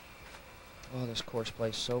 Oh, this course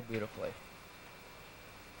plays so beautifully.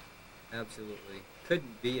 Absolutely.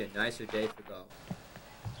 Couldn't be a nicer day for golf.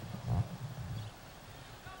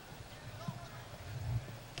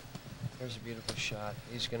 There's a beautiful shot.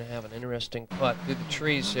 He's going to have an interesting putt through the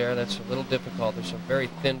trees there. That's a little difficult. There's some very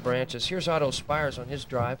thin branches. Here's Otto Spiers on his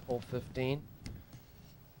drive, hole 15.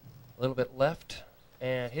 A little bit left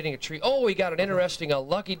and hitting a tree. Oh, he got an interesting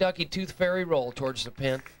lucky ducky tooth fairy roll towards the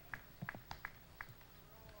pin.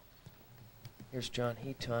 Here's John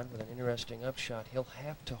Heaton with an interesting upshot. He'll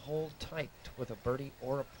have to hold tight with a birdie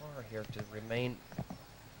or a par here to remain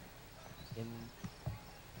in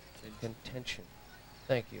contention.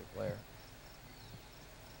 Thank you, Blair.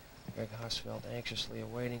 Greg Hosfeld anxiously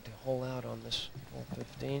awaiting to hole out on this hole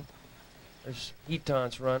 15. There's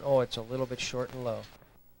Heaton's run. Oh, it's a little bit short and low.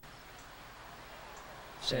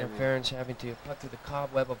 Sam Ferrans having to putt through the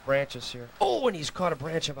cobweb of branches here. Oh, and he's caught a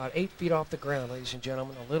branch about 8 feet off the ground, ladies and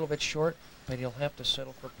gentlemen. A little bit short, but he'll have to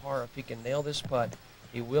settle for par. If he can nail this putt,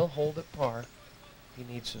 he will hold at par. He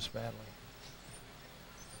needs this badly.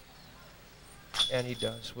 And he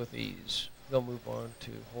does with ease. He'll move on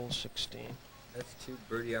to hole 16. That's 2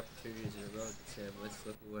 birdie opportunities in a row that Sam let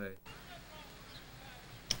slip away.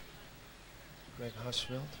 Greg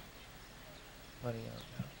Hosfeld putting out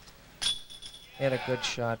now. And a good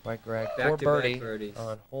shot by Greg for birdie birdies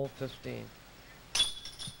on hole 15.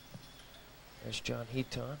 There's John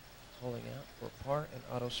Heaton holding out for par, and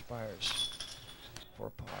Otto Spiers for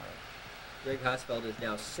par. Greg Hosfeld is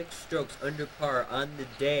now 6 strokes under par on the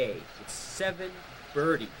day with 7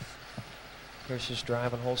 birdies. Here's his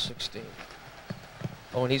drive on hole 16.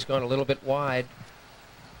 Oh, and he's gone a little bit wide.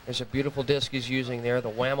 There's a beautiful disc he's using there, the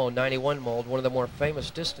Whammo 91 mold, one of the more famous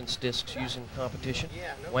distance discs used in competition.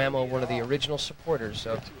 Whammo, one of the original supporters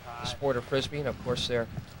of the sport of Frisbee, and of course their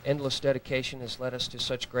endless dedication has led us to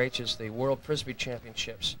such greats as the World Frisbee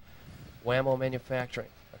Championships. Whammo Manufacturing,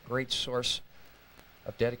 a great source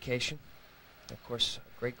of dedication, and of course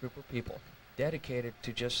a great group of people dedicated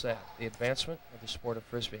to just that, the advancement of the sport of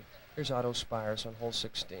Frisbee. Here's Otto Spiers on hole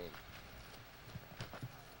 16.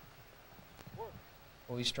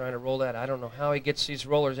 Oh, he's trying to roll that. I don't know how he gets these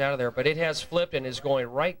rollers out of there, but it has flipped and is going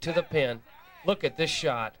right to the pin. Look at this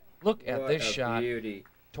shot. Look at this shot. Beauty.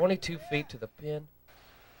 22 feet to the pin.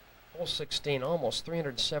 Hole 16, almost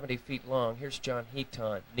 370 feet long. Here's John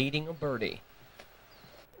Heaton needing a birdie.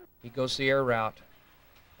 He goes the air route.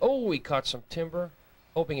 Oh, he caught some timber.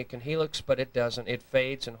 hoping it can helix, but it doesn't. It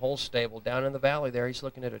fades and holds stable. Down in the valley there, he's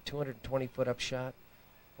looking at a 220-foot up shot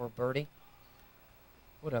for birdie.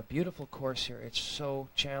 What a beautiful course here. It's so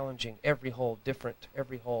challenging. Every hole different.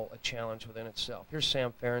 Every hole a challenge within itself. Here's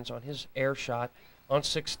Sam Ferrans on his air shot on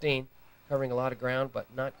 16, covering a lot of ground, but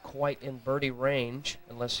not quite in birdie range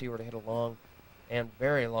unless he were to hit a long and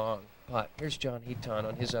very long putt. Here's John Heaton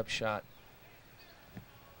on his up shot.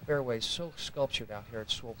 Fairways so sculptured out here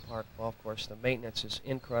at Swope Park Golf Course. The maintenance is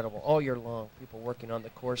incredible all year long. People working on the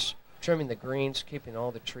course, trimming the greens, keeping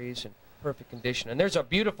all the trees in perfect condition. And there's a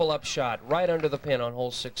beautiful up shot right under the pin on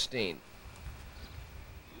hole 16.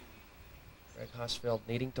 Greg Hosfeld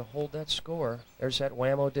needing to hold that score. There's that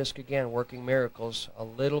whammo disc again, working miracles. A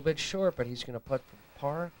little bit short, but he's going to putt for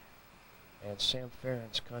par. And Sam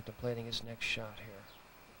Ferrans contemplating his next shot here.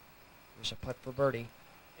 Here's a putt for birdie.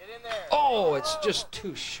 Get in there. Oh, it's just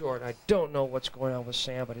too short. I don't know what's going on with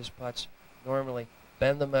Sam, but his putts normally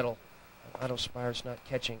bend the metal. Otto Spiers not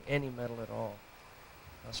catching any metal at all.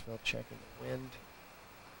 Hosfeld checking the wind.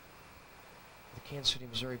 The Kansas City,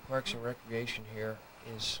 Missouri Parks and Recreation here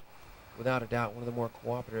is, without a doubt, one of the more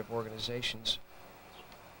cooperative organizations.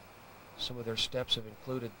 Some of their steps have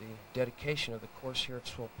included the dedication of the course here at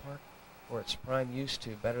Swope Park for its prime use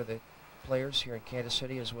to better the players here in Kansas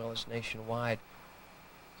City as well as nationwide.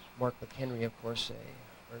 Mark McHenry, of course,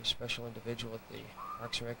 a very special individual at the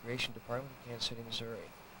Parks and Recreation Department of Kansas City, Missouri.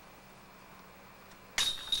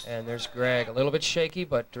 And there's Greg, a little bit shaky,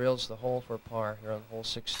 but drills the hole for par here on hole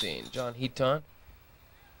 16. John Heaton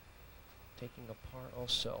taking a par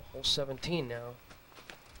also. Hole 17 now.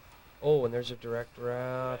 Oh, and there's a direct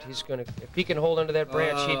route. He's going to, if he can hold onto that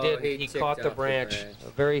branch, he did. He caught the branch. A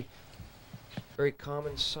very, very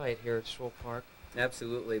common sight here at Swope Park.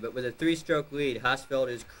 Absolutely, but with a 3-stroke lead, Hosfeld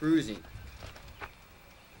is cruising.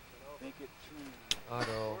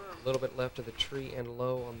 Otto, a little bit left of the tree and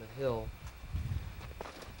low on the hill.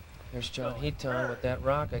 There's John Heaton with that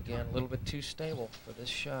rock again, a little bit too stable for this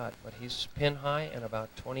shot, but he's pin high and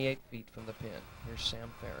about 28 feet from the pin. Here's Sam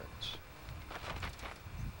Ferrans.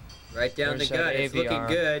 Right down There's the gut, it's looking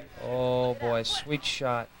good. Oh boy, sweet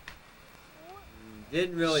shot.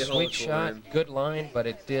 Didn't really hold Sweet for shot, him. good line, but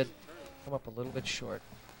it did come up a little bit short.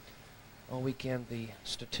 All weekend, the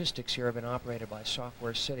statistics here have been operated by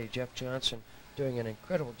Software City. Jeff Johnson doing an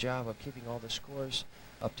incredible job of keeping all the scores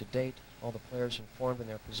up to date, all the players informed in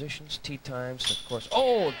their positions, tee times, of course.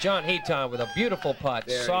 Oh, John Heaton with a beautiful putt.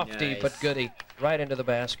 Very Softy, nice. but goody. Right into the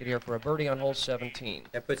basket here for a birdie on hole 17.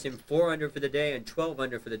 That puts him 4 under for the day and 12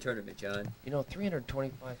 under for the tournament, John. You know,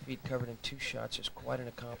 325 feet covered in 2 shots is quite an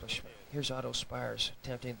accomplishment. Here's Otto Spiers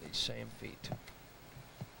attempting the same feat.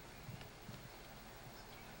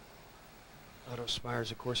 Otto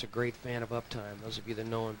Spiers, of course, a great fan of uptime. Those of you that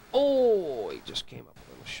know him. Oh, he just came up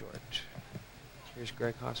a little short. Here's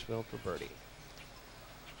Greg Hosfeld for birdie.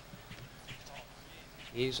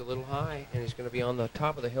 He's a little high, and he's going to be on the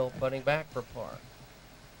top of the hill putting back for par.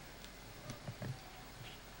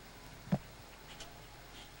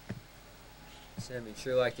 Sam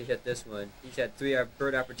sure like to hit this one. He's had 3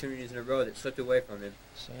 bird opportunities in a row that slipped away from him.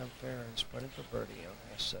 Sam Ferrans putting for birdie on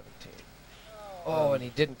hole 17. Oh, and he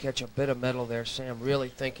didn't catch a bit of metal there. Sam really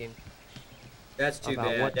thinking. That's too About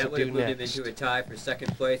bad. what That to would have do moved him next. into a tie for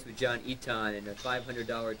second place with John Heaton and a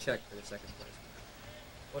 $500 check for the second place.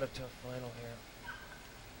 What a tough final here.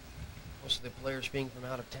 Most of the players being from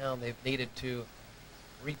out of town, they've needed to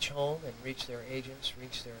reach home and reach their agents,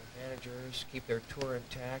 reach their managers, keep their tour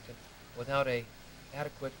intact, and without a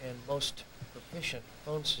adequate and most proficient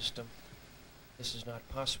phone system, this is not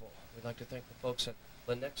possible. We'd like to thank the folks at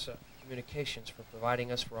Lenexa Communications for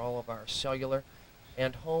providing us for all of our cellular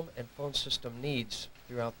and home and phone system needs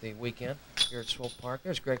throughout the weekend here at Swope Park.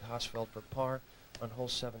 There's Greg Hosfeld for par on hole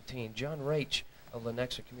 17. John Rach of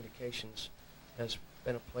Lenexa Communications has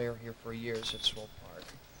been a player here for years at Swope Park.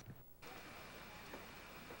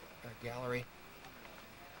 Our gallery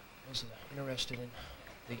is interested in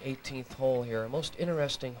the 18th hole here. A most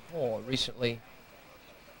interesting hole recently.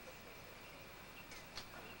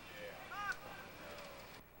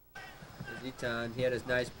 Heaton, he had his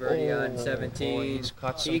nice birdie on 17. Boy, he's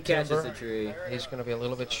caught some he catches timber. the tree. He's going to be a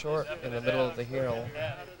little bit short in the middle of the hill.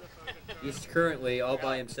 He's currently all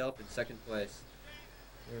by himself in second place.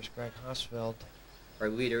 Here's Greg Hosfeld. Our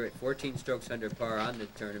leader at 14 strokes under par on the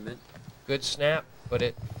tournament. Good snap, but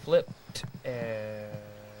it flipped. And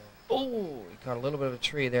oh, he caught a little bit of a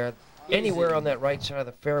tree there. Anywhere on that right side of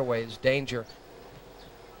the fairway is danger.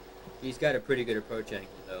 He's got a pretty good approach angle,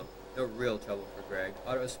 though. No real trouble for Greg.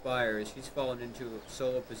 Otto Spiers, he's fallen into a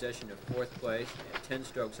solo possession of 4th place at 10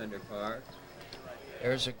 strokes under par.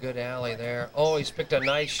 There's a good alley there. Oh, he's picked a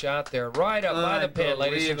nice shot there. Right up by the pin,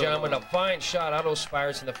 ladies and gentlemen. A fine shot. Otto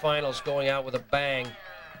Spiers in the finals, going out with a bang.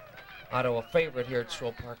 Otto, a favorite here at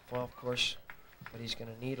Swope Park Golf Course. But he's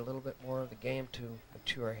going to need a little bit more of the game to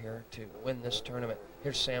mature here to win this tournament.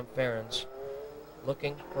 Here's Sam Ferrans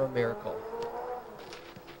looking for a miracle.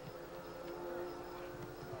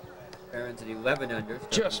 Ferrans at 11 under.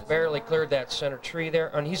 Just barely cleared that center tree there,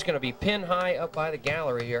 and he's going to be pin high up by the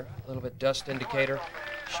gallery here. A little bit dust indicator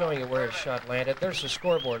showing you where his shot landed. There's the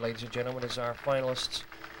scoreboard, ladies and gentlemen, as our finalists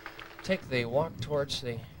take the walk towards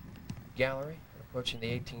the gallery, approaching the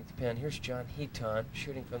 18th pin. Here's John Heaton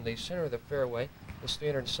shooting from the center of the fairway. This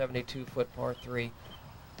 372-foot par 3,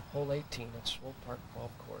 hole 18 at Swope Park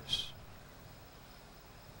Golf Course.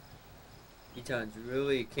 Heaton's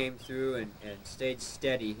really came through and stayed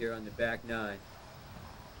steady here on the back 9.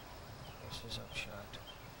 This is upshot.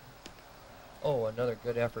 Oh, another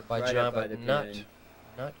good effort by Right John, up by but the not pin.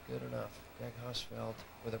 good enough. Greg Hosfeld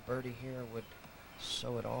with a birdie here would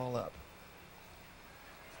sew it all up.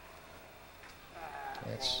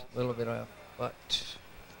 That's a little bit off, but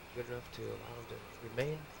good enough to allow him to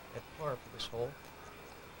remain at par for this hole.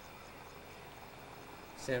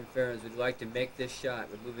 Sam Ferrans would like to make this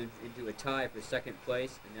shot, would move into a tie for second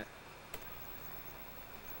place, and that.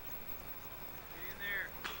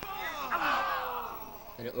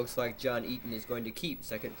 And it looks like John Heaton is going to keep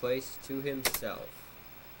second place to himself.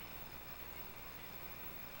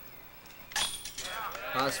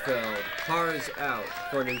 Hosfeld pars out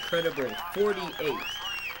for an incredible 48.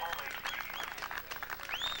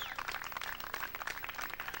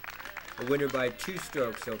 A winner by 2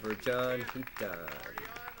 strokes over John Heaton.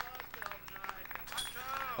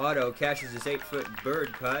 Otto cashes his 8-foot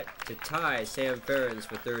bird putt to tie Sam Ferrans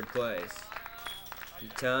for 3rd place.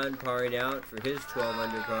 Heaton parring out for his 12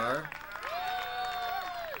 under par.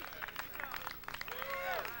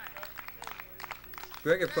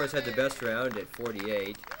 Greg, of course, had the best round at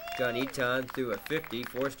 48. John Heaton threw a 50,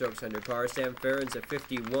 4 strokes under par. Sam Ferrans at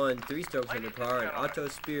 51, 3 strokes under par. And Otto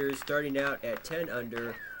Spiers, starting out at 10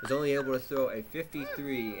 under, was only able to throw a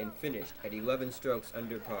 53 and finished at 11 strokes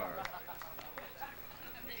under par.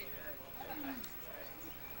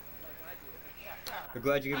 We're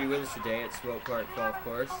glad you could be with us today at Swope Park Golf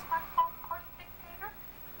Course.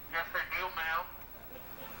 Yes, I do, ma'am.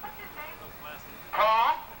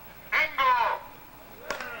 Tom Ingle.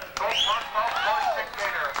 Swope Park Golf Course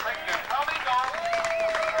dictator. Thank you. Tom Ingle.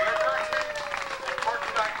 For your courtesy and for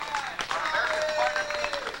tonight on America's finest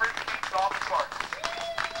free golf course.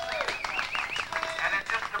 And in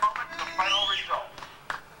just a moment, the final result.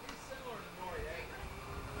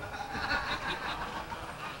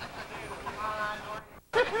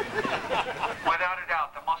 Without a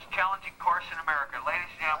doubt, the most challenging course in America. Ladies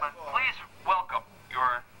and gentlemen, please welcome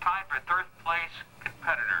your tied for 3rd place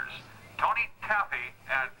competitors, Tony Taffy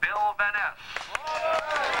and Bill Van Ness.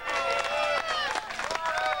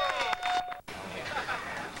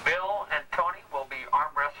 Bill and Tony will be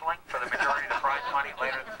arm wrestling for the majority of the prize money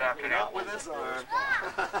later this afternoon. Not with his arm.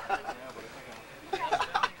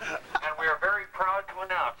 And we are very proud to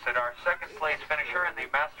announce that our 2nd place finisher in the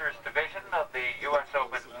Masters division of the U.S.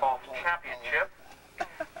 Open FOLF Championship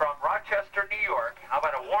from Rochester, New York. How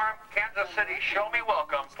about a warm Kansas City show me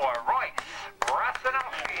welcome for Royce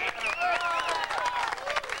Brasanowski.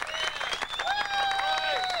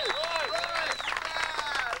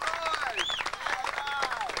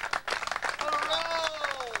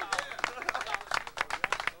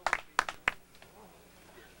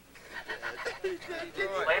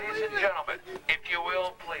 Ladies and gentlemen, if you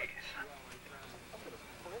will, please.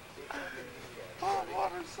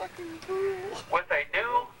 With a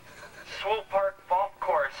new Swope Park Golf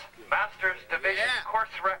Course Masters Division course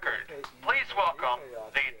record, please welcome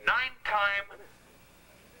the 9-time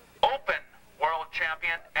Open World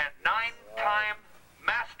Champion and 9-time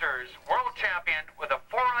Masters World Champion with a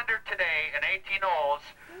 4-under today in 18 holes,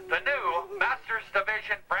 the new Masters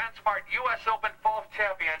Division Brandsmart U.S. Open FOLF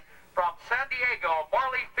Champion from San Diego,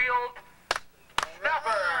 Morley Field,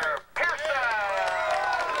 Snapper Pearson!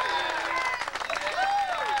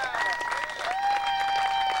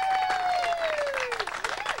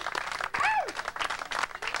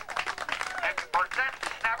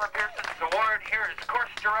 Award, here is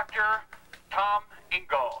course director Tom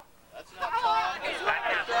Ingle. That's not Tom. And his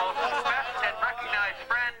most best and recognized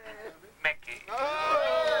friend, Mickey.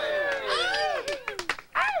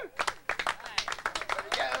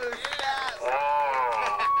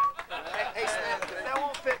 Hey, Sam, if that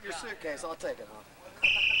won't fit in your suitcase, I'll take it off.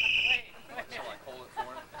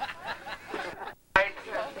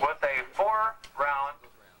 With a 4-round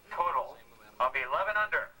total of 11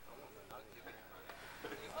 under.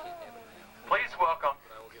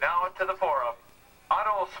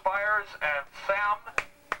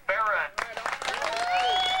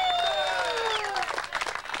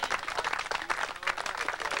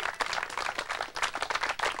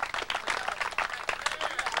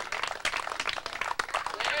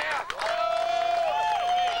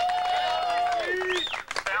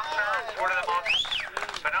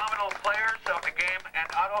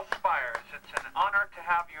 Otto Spiers. It's an honor to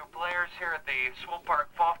have you players here at the Swope Park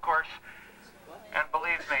Golf Course. And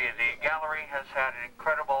believe me, the gallery has had an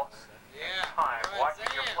incredible time watching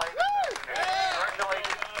you play.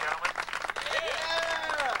 Congratulations, gentlemen.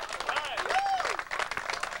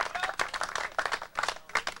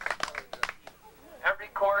 Every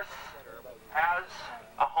course has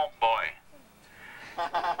a homeboy.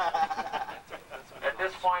 At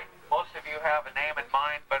this point, most of you have a name in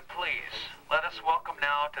mind, but please, let us welcome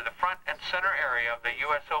now to the front and center area of the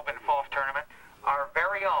U.S. Open FOLF Tournament, our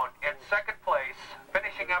very own, in second place,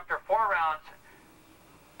 finishing after 4 rounds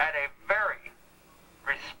at a very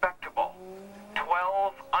respectable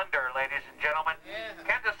 12 under, ladies and gentlemen.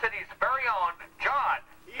 Kansas City's very own John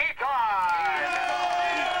Heaton.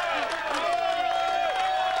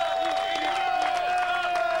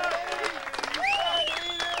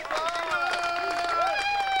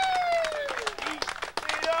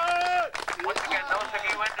 Once again, those of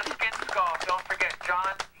you into skins golf, don't forget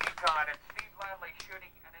John Heaton and Steve Ladley shooting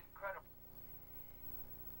an incredible.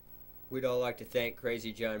 We'd all like to thank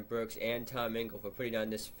Crazy John Brooks and Tom Ingle for putting on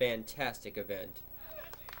this fantastic event.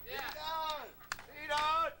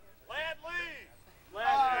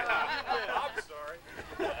 I'm sorry.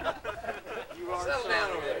 You are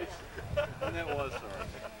sorry. And that was sorry.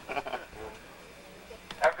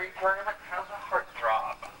 Every tournament has a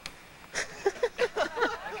heartthrob.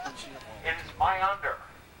 It is my honor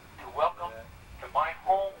to welcome to my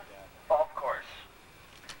home golf course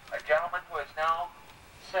a gentleman who has now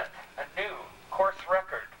set a new course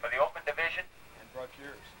record for the Open Division. And broke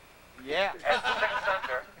yours. Yeah. At 6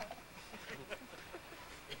 under.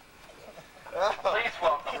 Please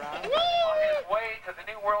welcome, on his way to the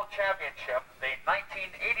new World Championship, the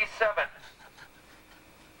 1987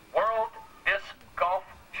 World Disc Golf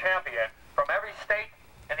Champion from every state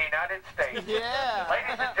in the United States. Yeah.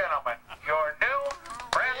 Ladies and gentlemen, your new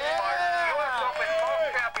Brandsmart U.S. Open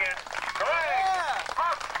Golf Champion,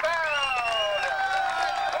 Hosfeld.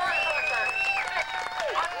 Course record,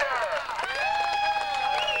 6 under.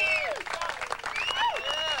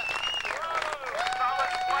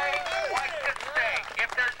 Solid play, like to stay.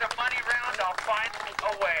 If there's a money round, I'll find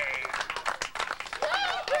a way.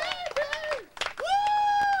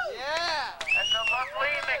 And the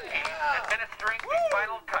lovely Mickey administering the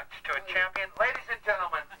final touch to a champion. Ladies and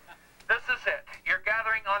gentlemen, this is it. You're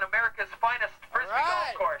gathering on America's finest frisbee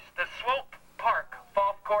golf course, the Swope Park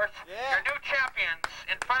Golf Course. Your new champions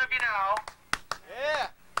in front of you now.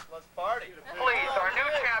 Let's party. Please, our new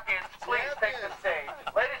champions, please take the stage.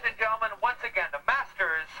 Ladies and gentlemen, once again, the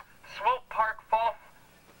Masters Swope Park Golf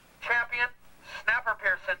champion, Snapper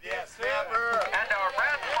Pearson. Yes, Snapper. And our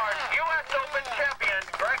Brandsmart U.S. Open champion,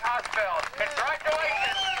 Greg Hosfeld.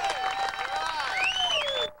 Congratulations.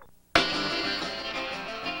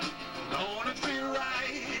 Don't it feel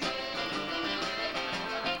right?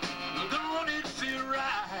 Don't it feel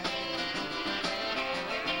right?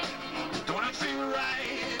 Don't it feel right?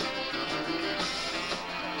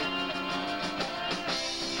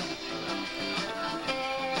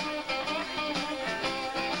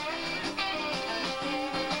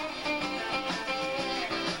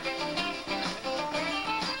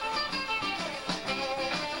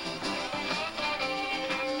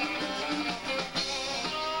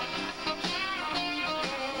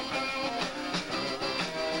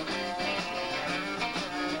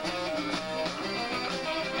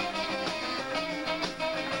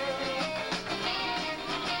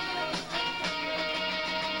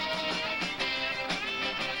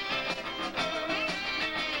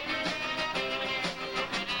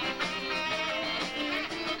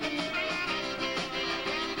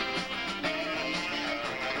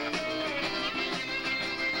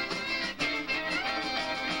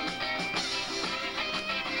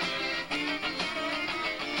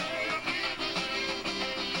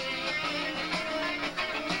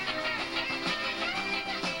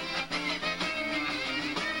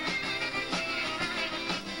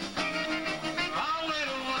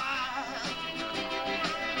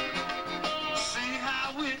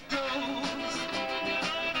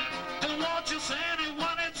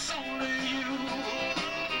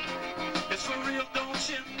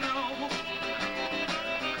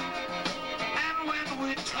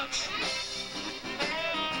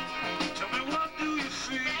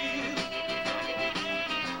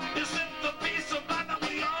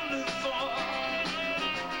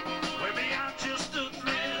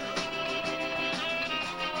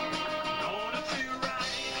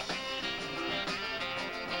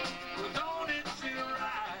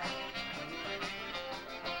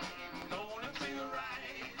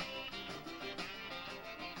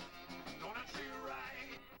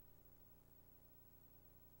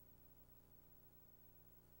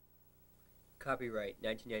 Copyright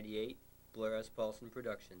 1998, Blair S. Paulson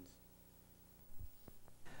Productions.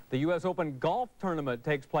 The U.S. Open golf tournament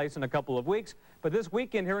takes place in a couple of weeks, but this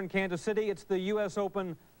weekend here in Kansas City, it's the U.S.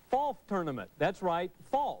 Open FOLF tournament. That's right,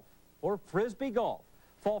 FOLF, or Frisbee golf.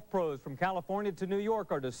 FOLF pros from California to New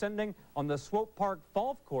York are descending on the Swope Park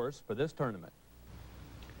FOLF course for this tournament.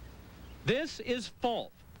 This is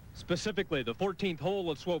FOLF, specifically the 14th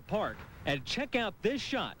hole of Swope Park. And check out this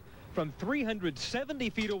shot. From 370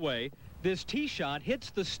 feet away, this tee shot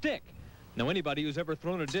hits the stick. Now, anybody who's ever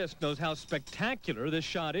thrown a disc knows how spectacular this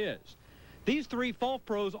shot is. These three FOLF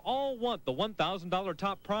pros all want the $1,000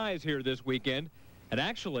 top prize here this weekend. And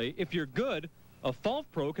actually, if you're good, a FOLF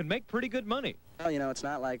pro can make pretty good money. Well, you know, it's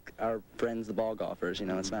not like our friends, the ball golfers. You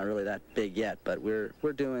know, it's not really that big yet, but we're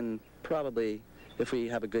doing probably, if we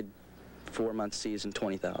have a good 4-month season,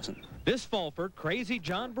 20,000. This FOLFer, Crazy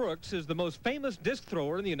John Brooks, is the most famous disc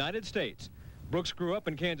thrower in the United States. Brooks grew up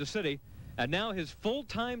in Kansas City, and now his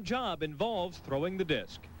full-time job involves throwing the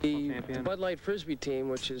disc. The Bud Light Frisbee team,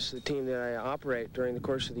 which is the team that I operate during the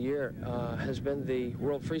course of the year, has been the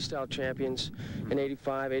World Freestyle Champions in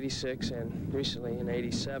 '85, '86, and recently in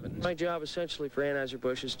 '87. My job essentially for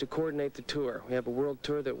Anheuser-Busch is to coordinate the tour. We have a world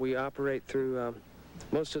tour that we operate through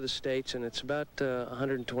most of the states, and it's about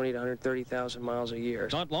 120 to 130,000 miles a year.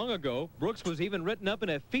 Not long ago, Brooks was even written up in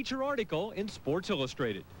a feature article in Sports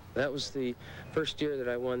Illustrated. That was the first year that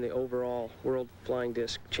I won the overall World Flying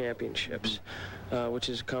Disc Championships, which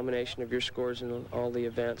is a combination of your scores in all the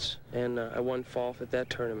events. And I won FOLF at that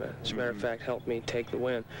tournament. As a matter of fact, helped me take the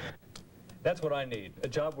win. That's what I need, a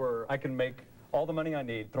job where I can make all the money I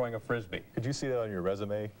need throwing a Frisbee. Could you see that on your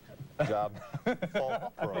resume? Job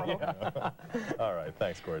FOLF pro. Yeah. All right,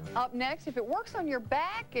 thanks, Gordon. Up next, if it works on your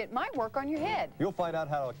back, it might work on your head. You'll find out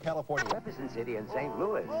how California... Jefferson City and St.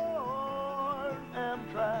 Louis.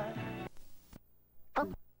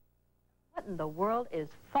 What in the world is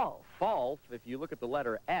FOLF? FOLF, if you look at the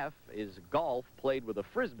letter F, is golf played with a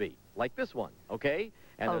Frisbee, like this one, okay?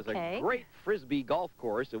 And there's a great Frisbee golf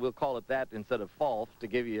course, and we'll call it that instead of FOLF to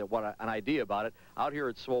give you an idea about it, out here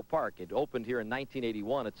at Swope Park. It opened here in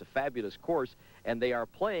 1981. It's a fabulous course, and they are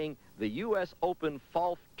playing the U.S. Open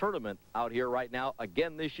FOLF tournament out here right now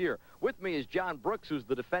again this year. With me is John Brooks, who's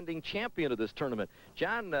the defending champion of this tournament.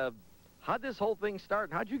 John, how'd this whole thing start,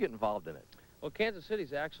 and how'd you get involved in it? Well, Kansas City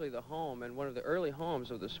is actually the home and one of the early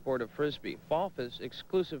homes of the sport of Frisbee. FOLF is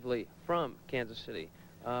exclusively from Kansas City.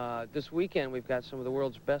 This weekend, we've got some of the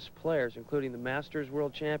world's best players, including the Masters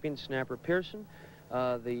world champion, Snapper Pearson,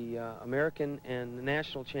 the American and the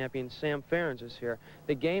national champion, Sam Ferrans, is here.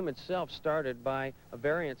 The game itself started by a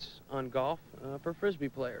variance on golf for Frisbee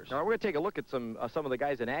players. Now, we're going to take a look at some of the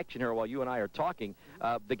guys in action here while you and I are talking.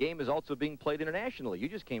 The game is also being played internationally. You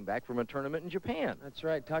just came back from a tournament in Japan. That's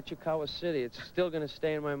right, Tachikawa City. It's still going to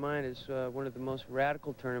stay in my mind as one of the most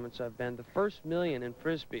radical tournaments I've been. The first million in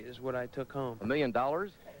Frisbee is what I took home. $1 million?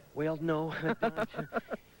 Well, no.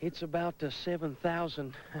 It's about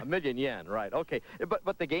 7,000. $1 million yen, right? Okay,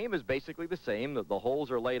 but the game is basically the same. The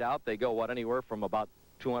holes are laid out. They go anywhere from about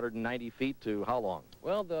 290 feet to how long?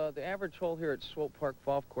 Well, the average hole here at Swope Park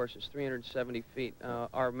Golf Course is 370 feet.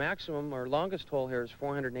 Our maximum, our longest hole here is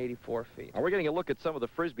 484 feet. Now, we're getting a look at some of the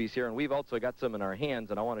Frisbees here, and we've also got some in our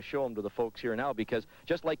hands, and I want to show them to the folks here now, because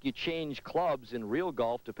just like you change clubs in real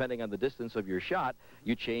golf depending on the distance of your shot,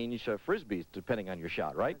 you change Frisbees depending on your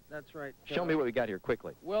shot, right? That's right. Show me what we got here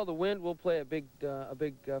quickly. Well, the wind will play a big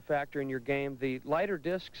factor in your game. The lighter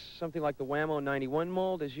discs, something like the Whammo 91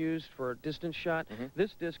 mold, is used for a distance shot.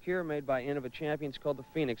 This disc here, made by Innova Champions, called the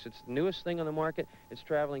Phoenix. It's the newest thing on the market. It's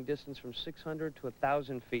traveling distance from 600 to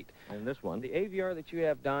 1,000 feet. And this one? The AVR that you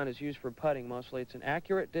have, Don, is used for putting mostly. It's an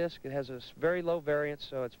accurate disc. It has a very low variance,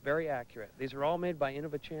 so it's very accurate. These are all made by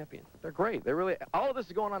Innova Champion. They're great. They're really, all of this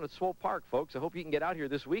is going on at Swope Park, folks. I hope you can get out here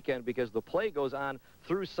this weekend, because the play goes on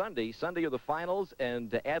through Sunday. Sunday are the finals,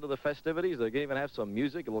 and to add to the festivities, they're going to even have some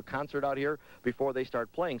music, a little concert out here before they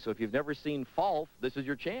start playing. So if you've never seen FOLF, this is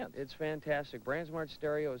your chance. It's fantastic. Brandsmart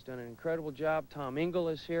Stereo has done an incredible job. Tom Ingle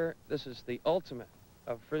is here. This is the ultimate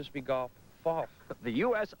of Frisbee golf, FOLF. The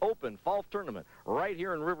U.S. Open FOLF tournament right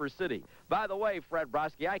here in River City. By the way, Fred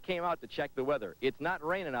Brodsky, I came out to check the weather. It's not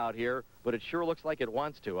raining out here, but it sure looks like it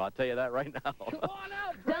wants to. I'll tell you that right now. Come on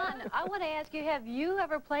out, Don, I want to ask you, have you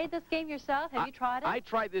ever played this game yourself? Have you tried it? I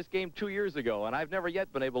tried this game 2 years ago, and I've never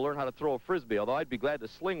yet been able to learn how to throw a Frisbee, although I'd be glad to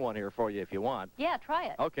sling one here for you if you want. Yeah, try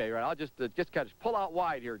it. Okay, right. I'll just kind of pull out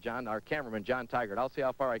wide here, John, our cameraman, John Tigert. I'll see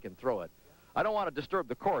how far I can throw it. I don't want to disturb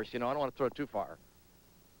the course, you know. I don't want to throw it too far.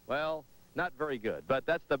 Well, not very good, but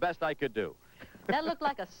that's the best I could do. That looked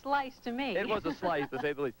like a slice to me. It was a slice, to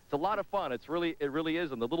say the least. It's a lot of fun. It really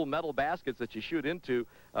is, and the little metal baskets that you shoot into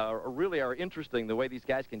really are interesting, the way these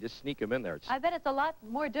guys can just sneak them in there. I bet it's a lot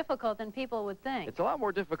more difficult than people would think. It's a lot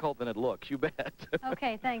more difficult than it looks, you bet.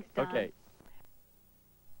 Okay, thanks, Don. Okay.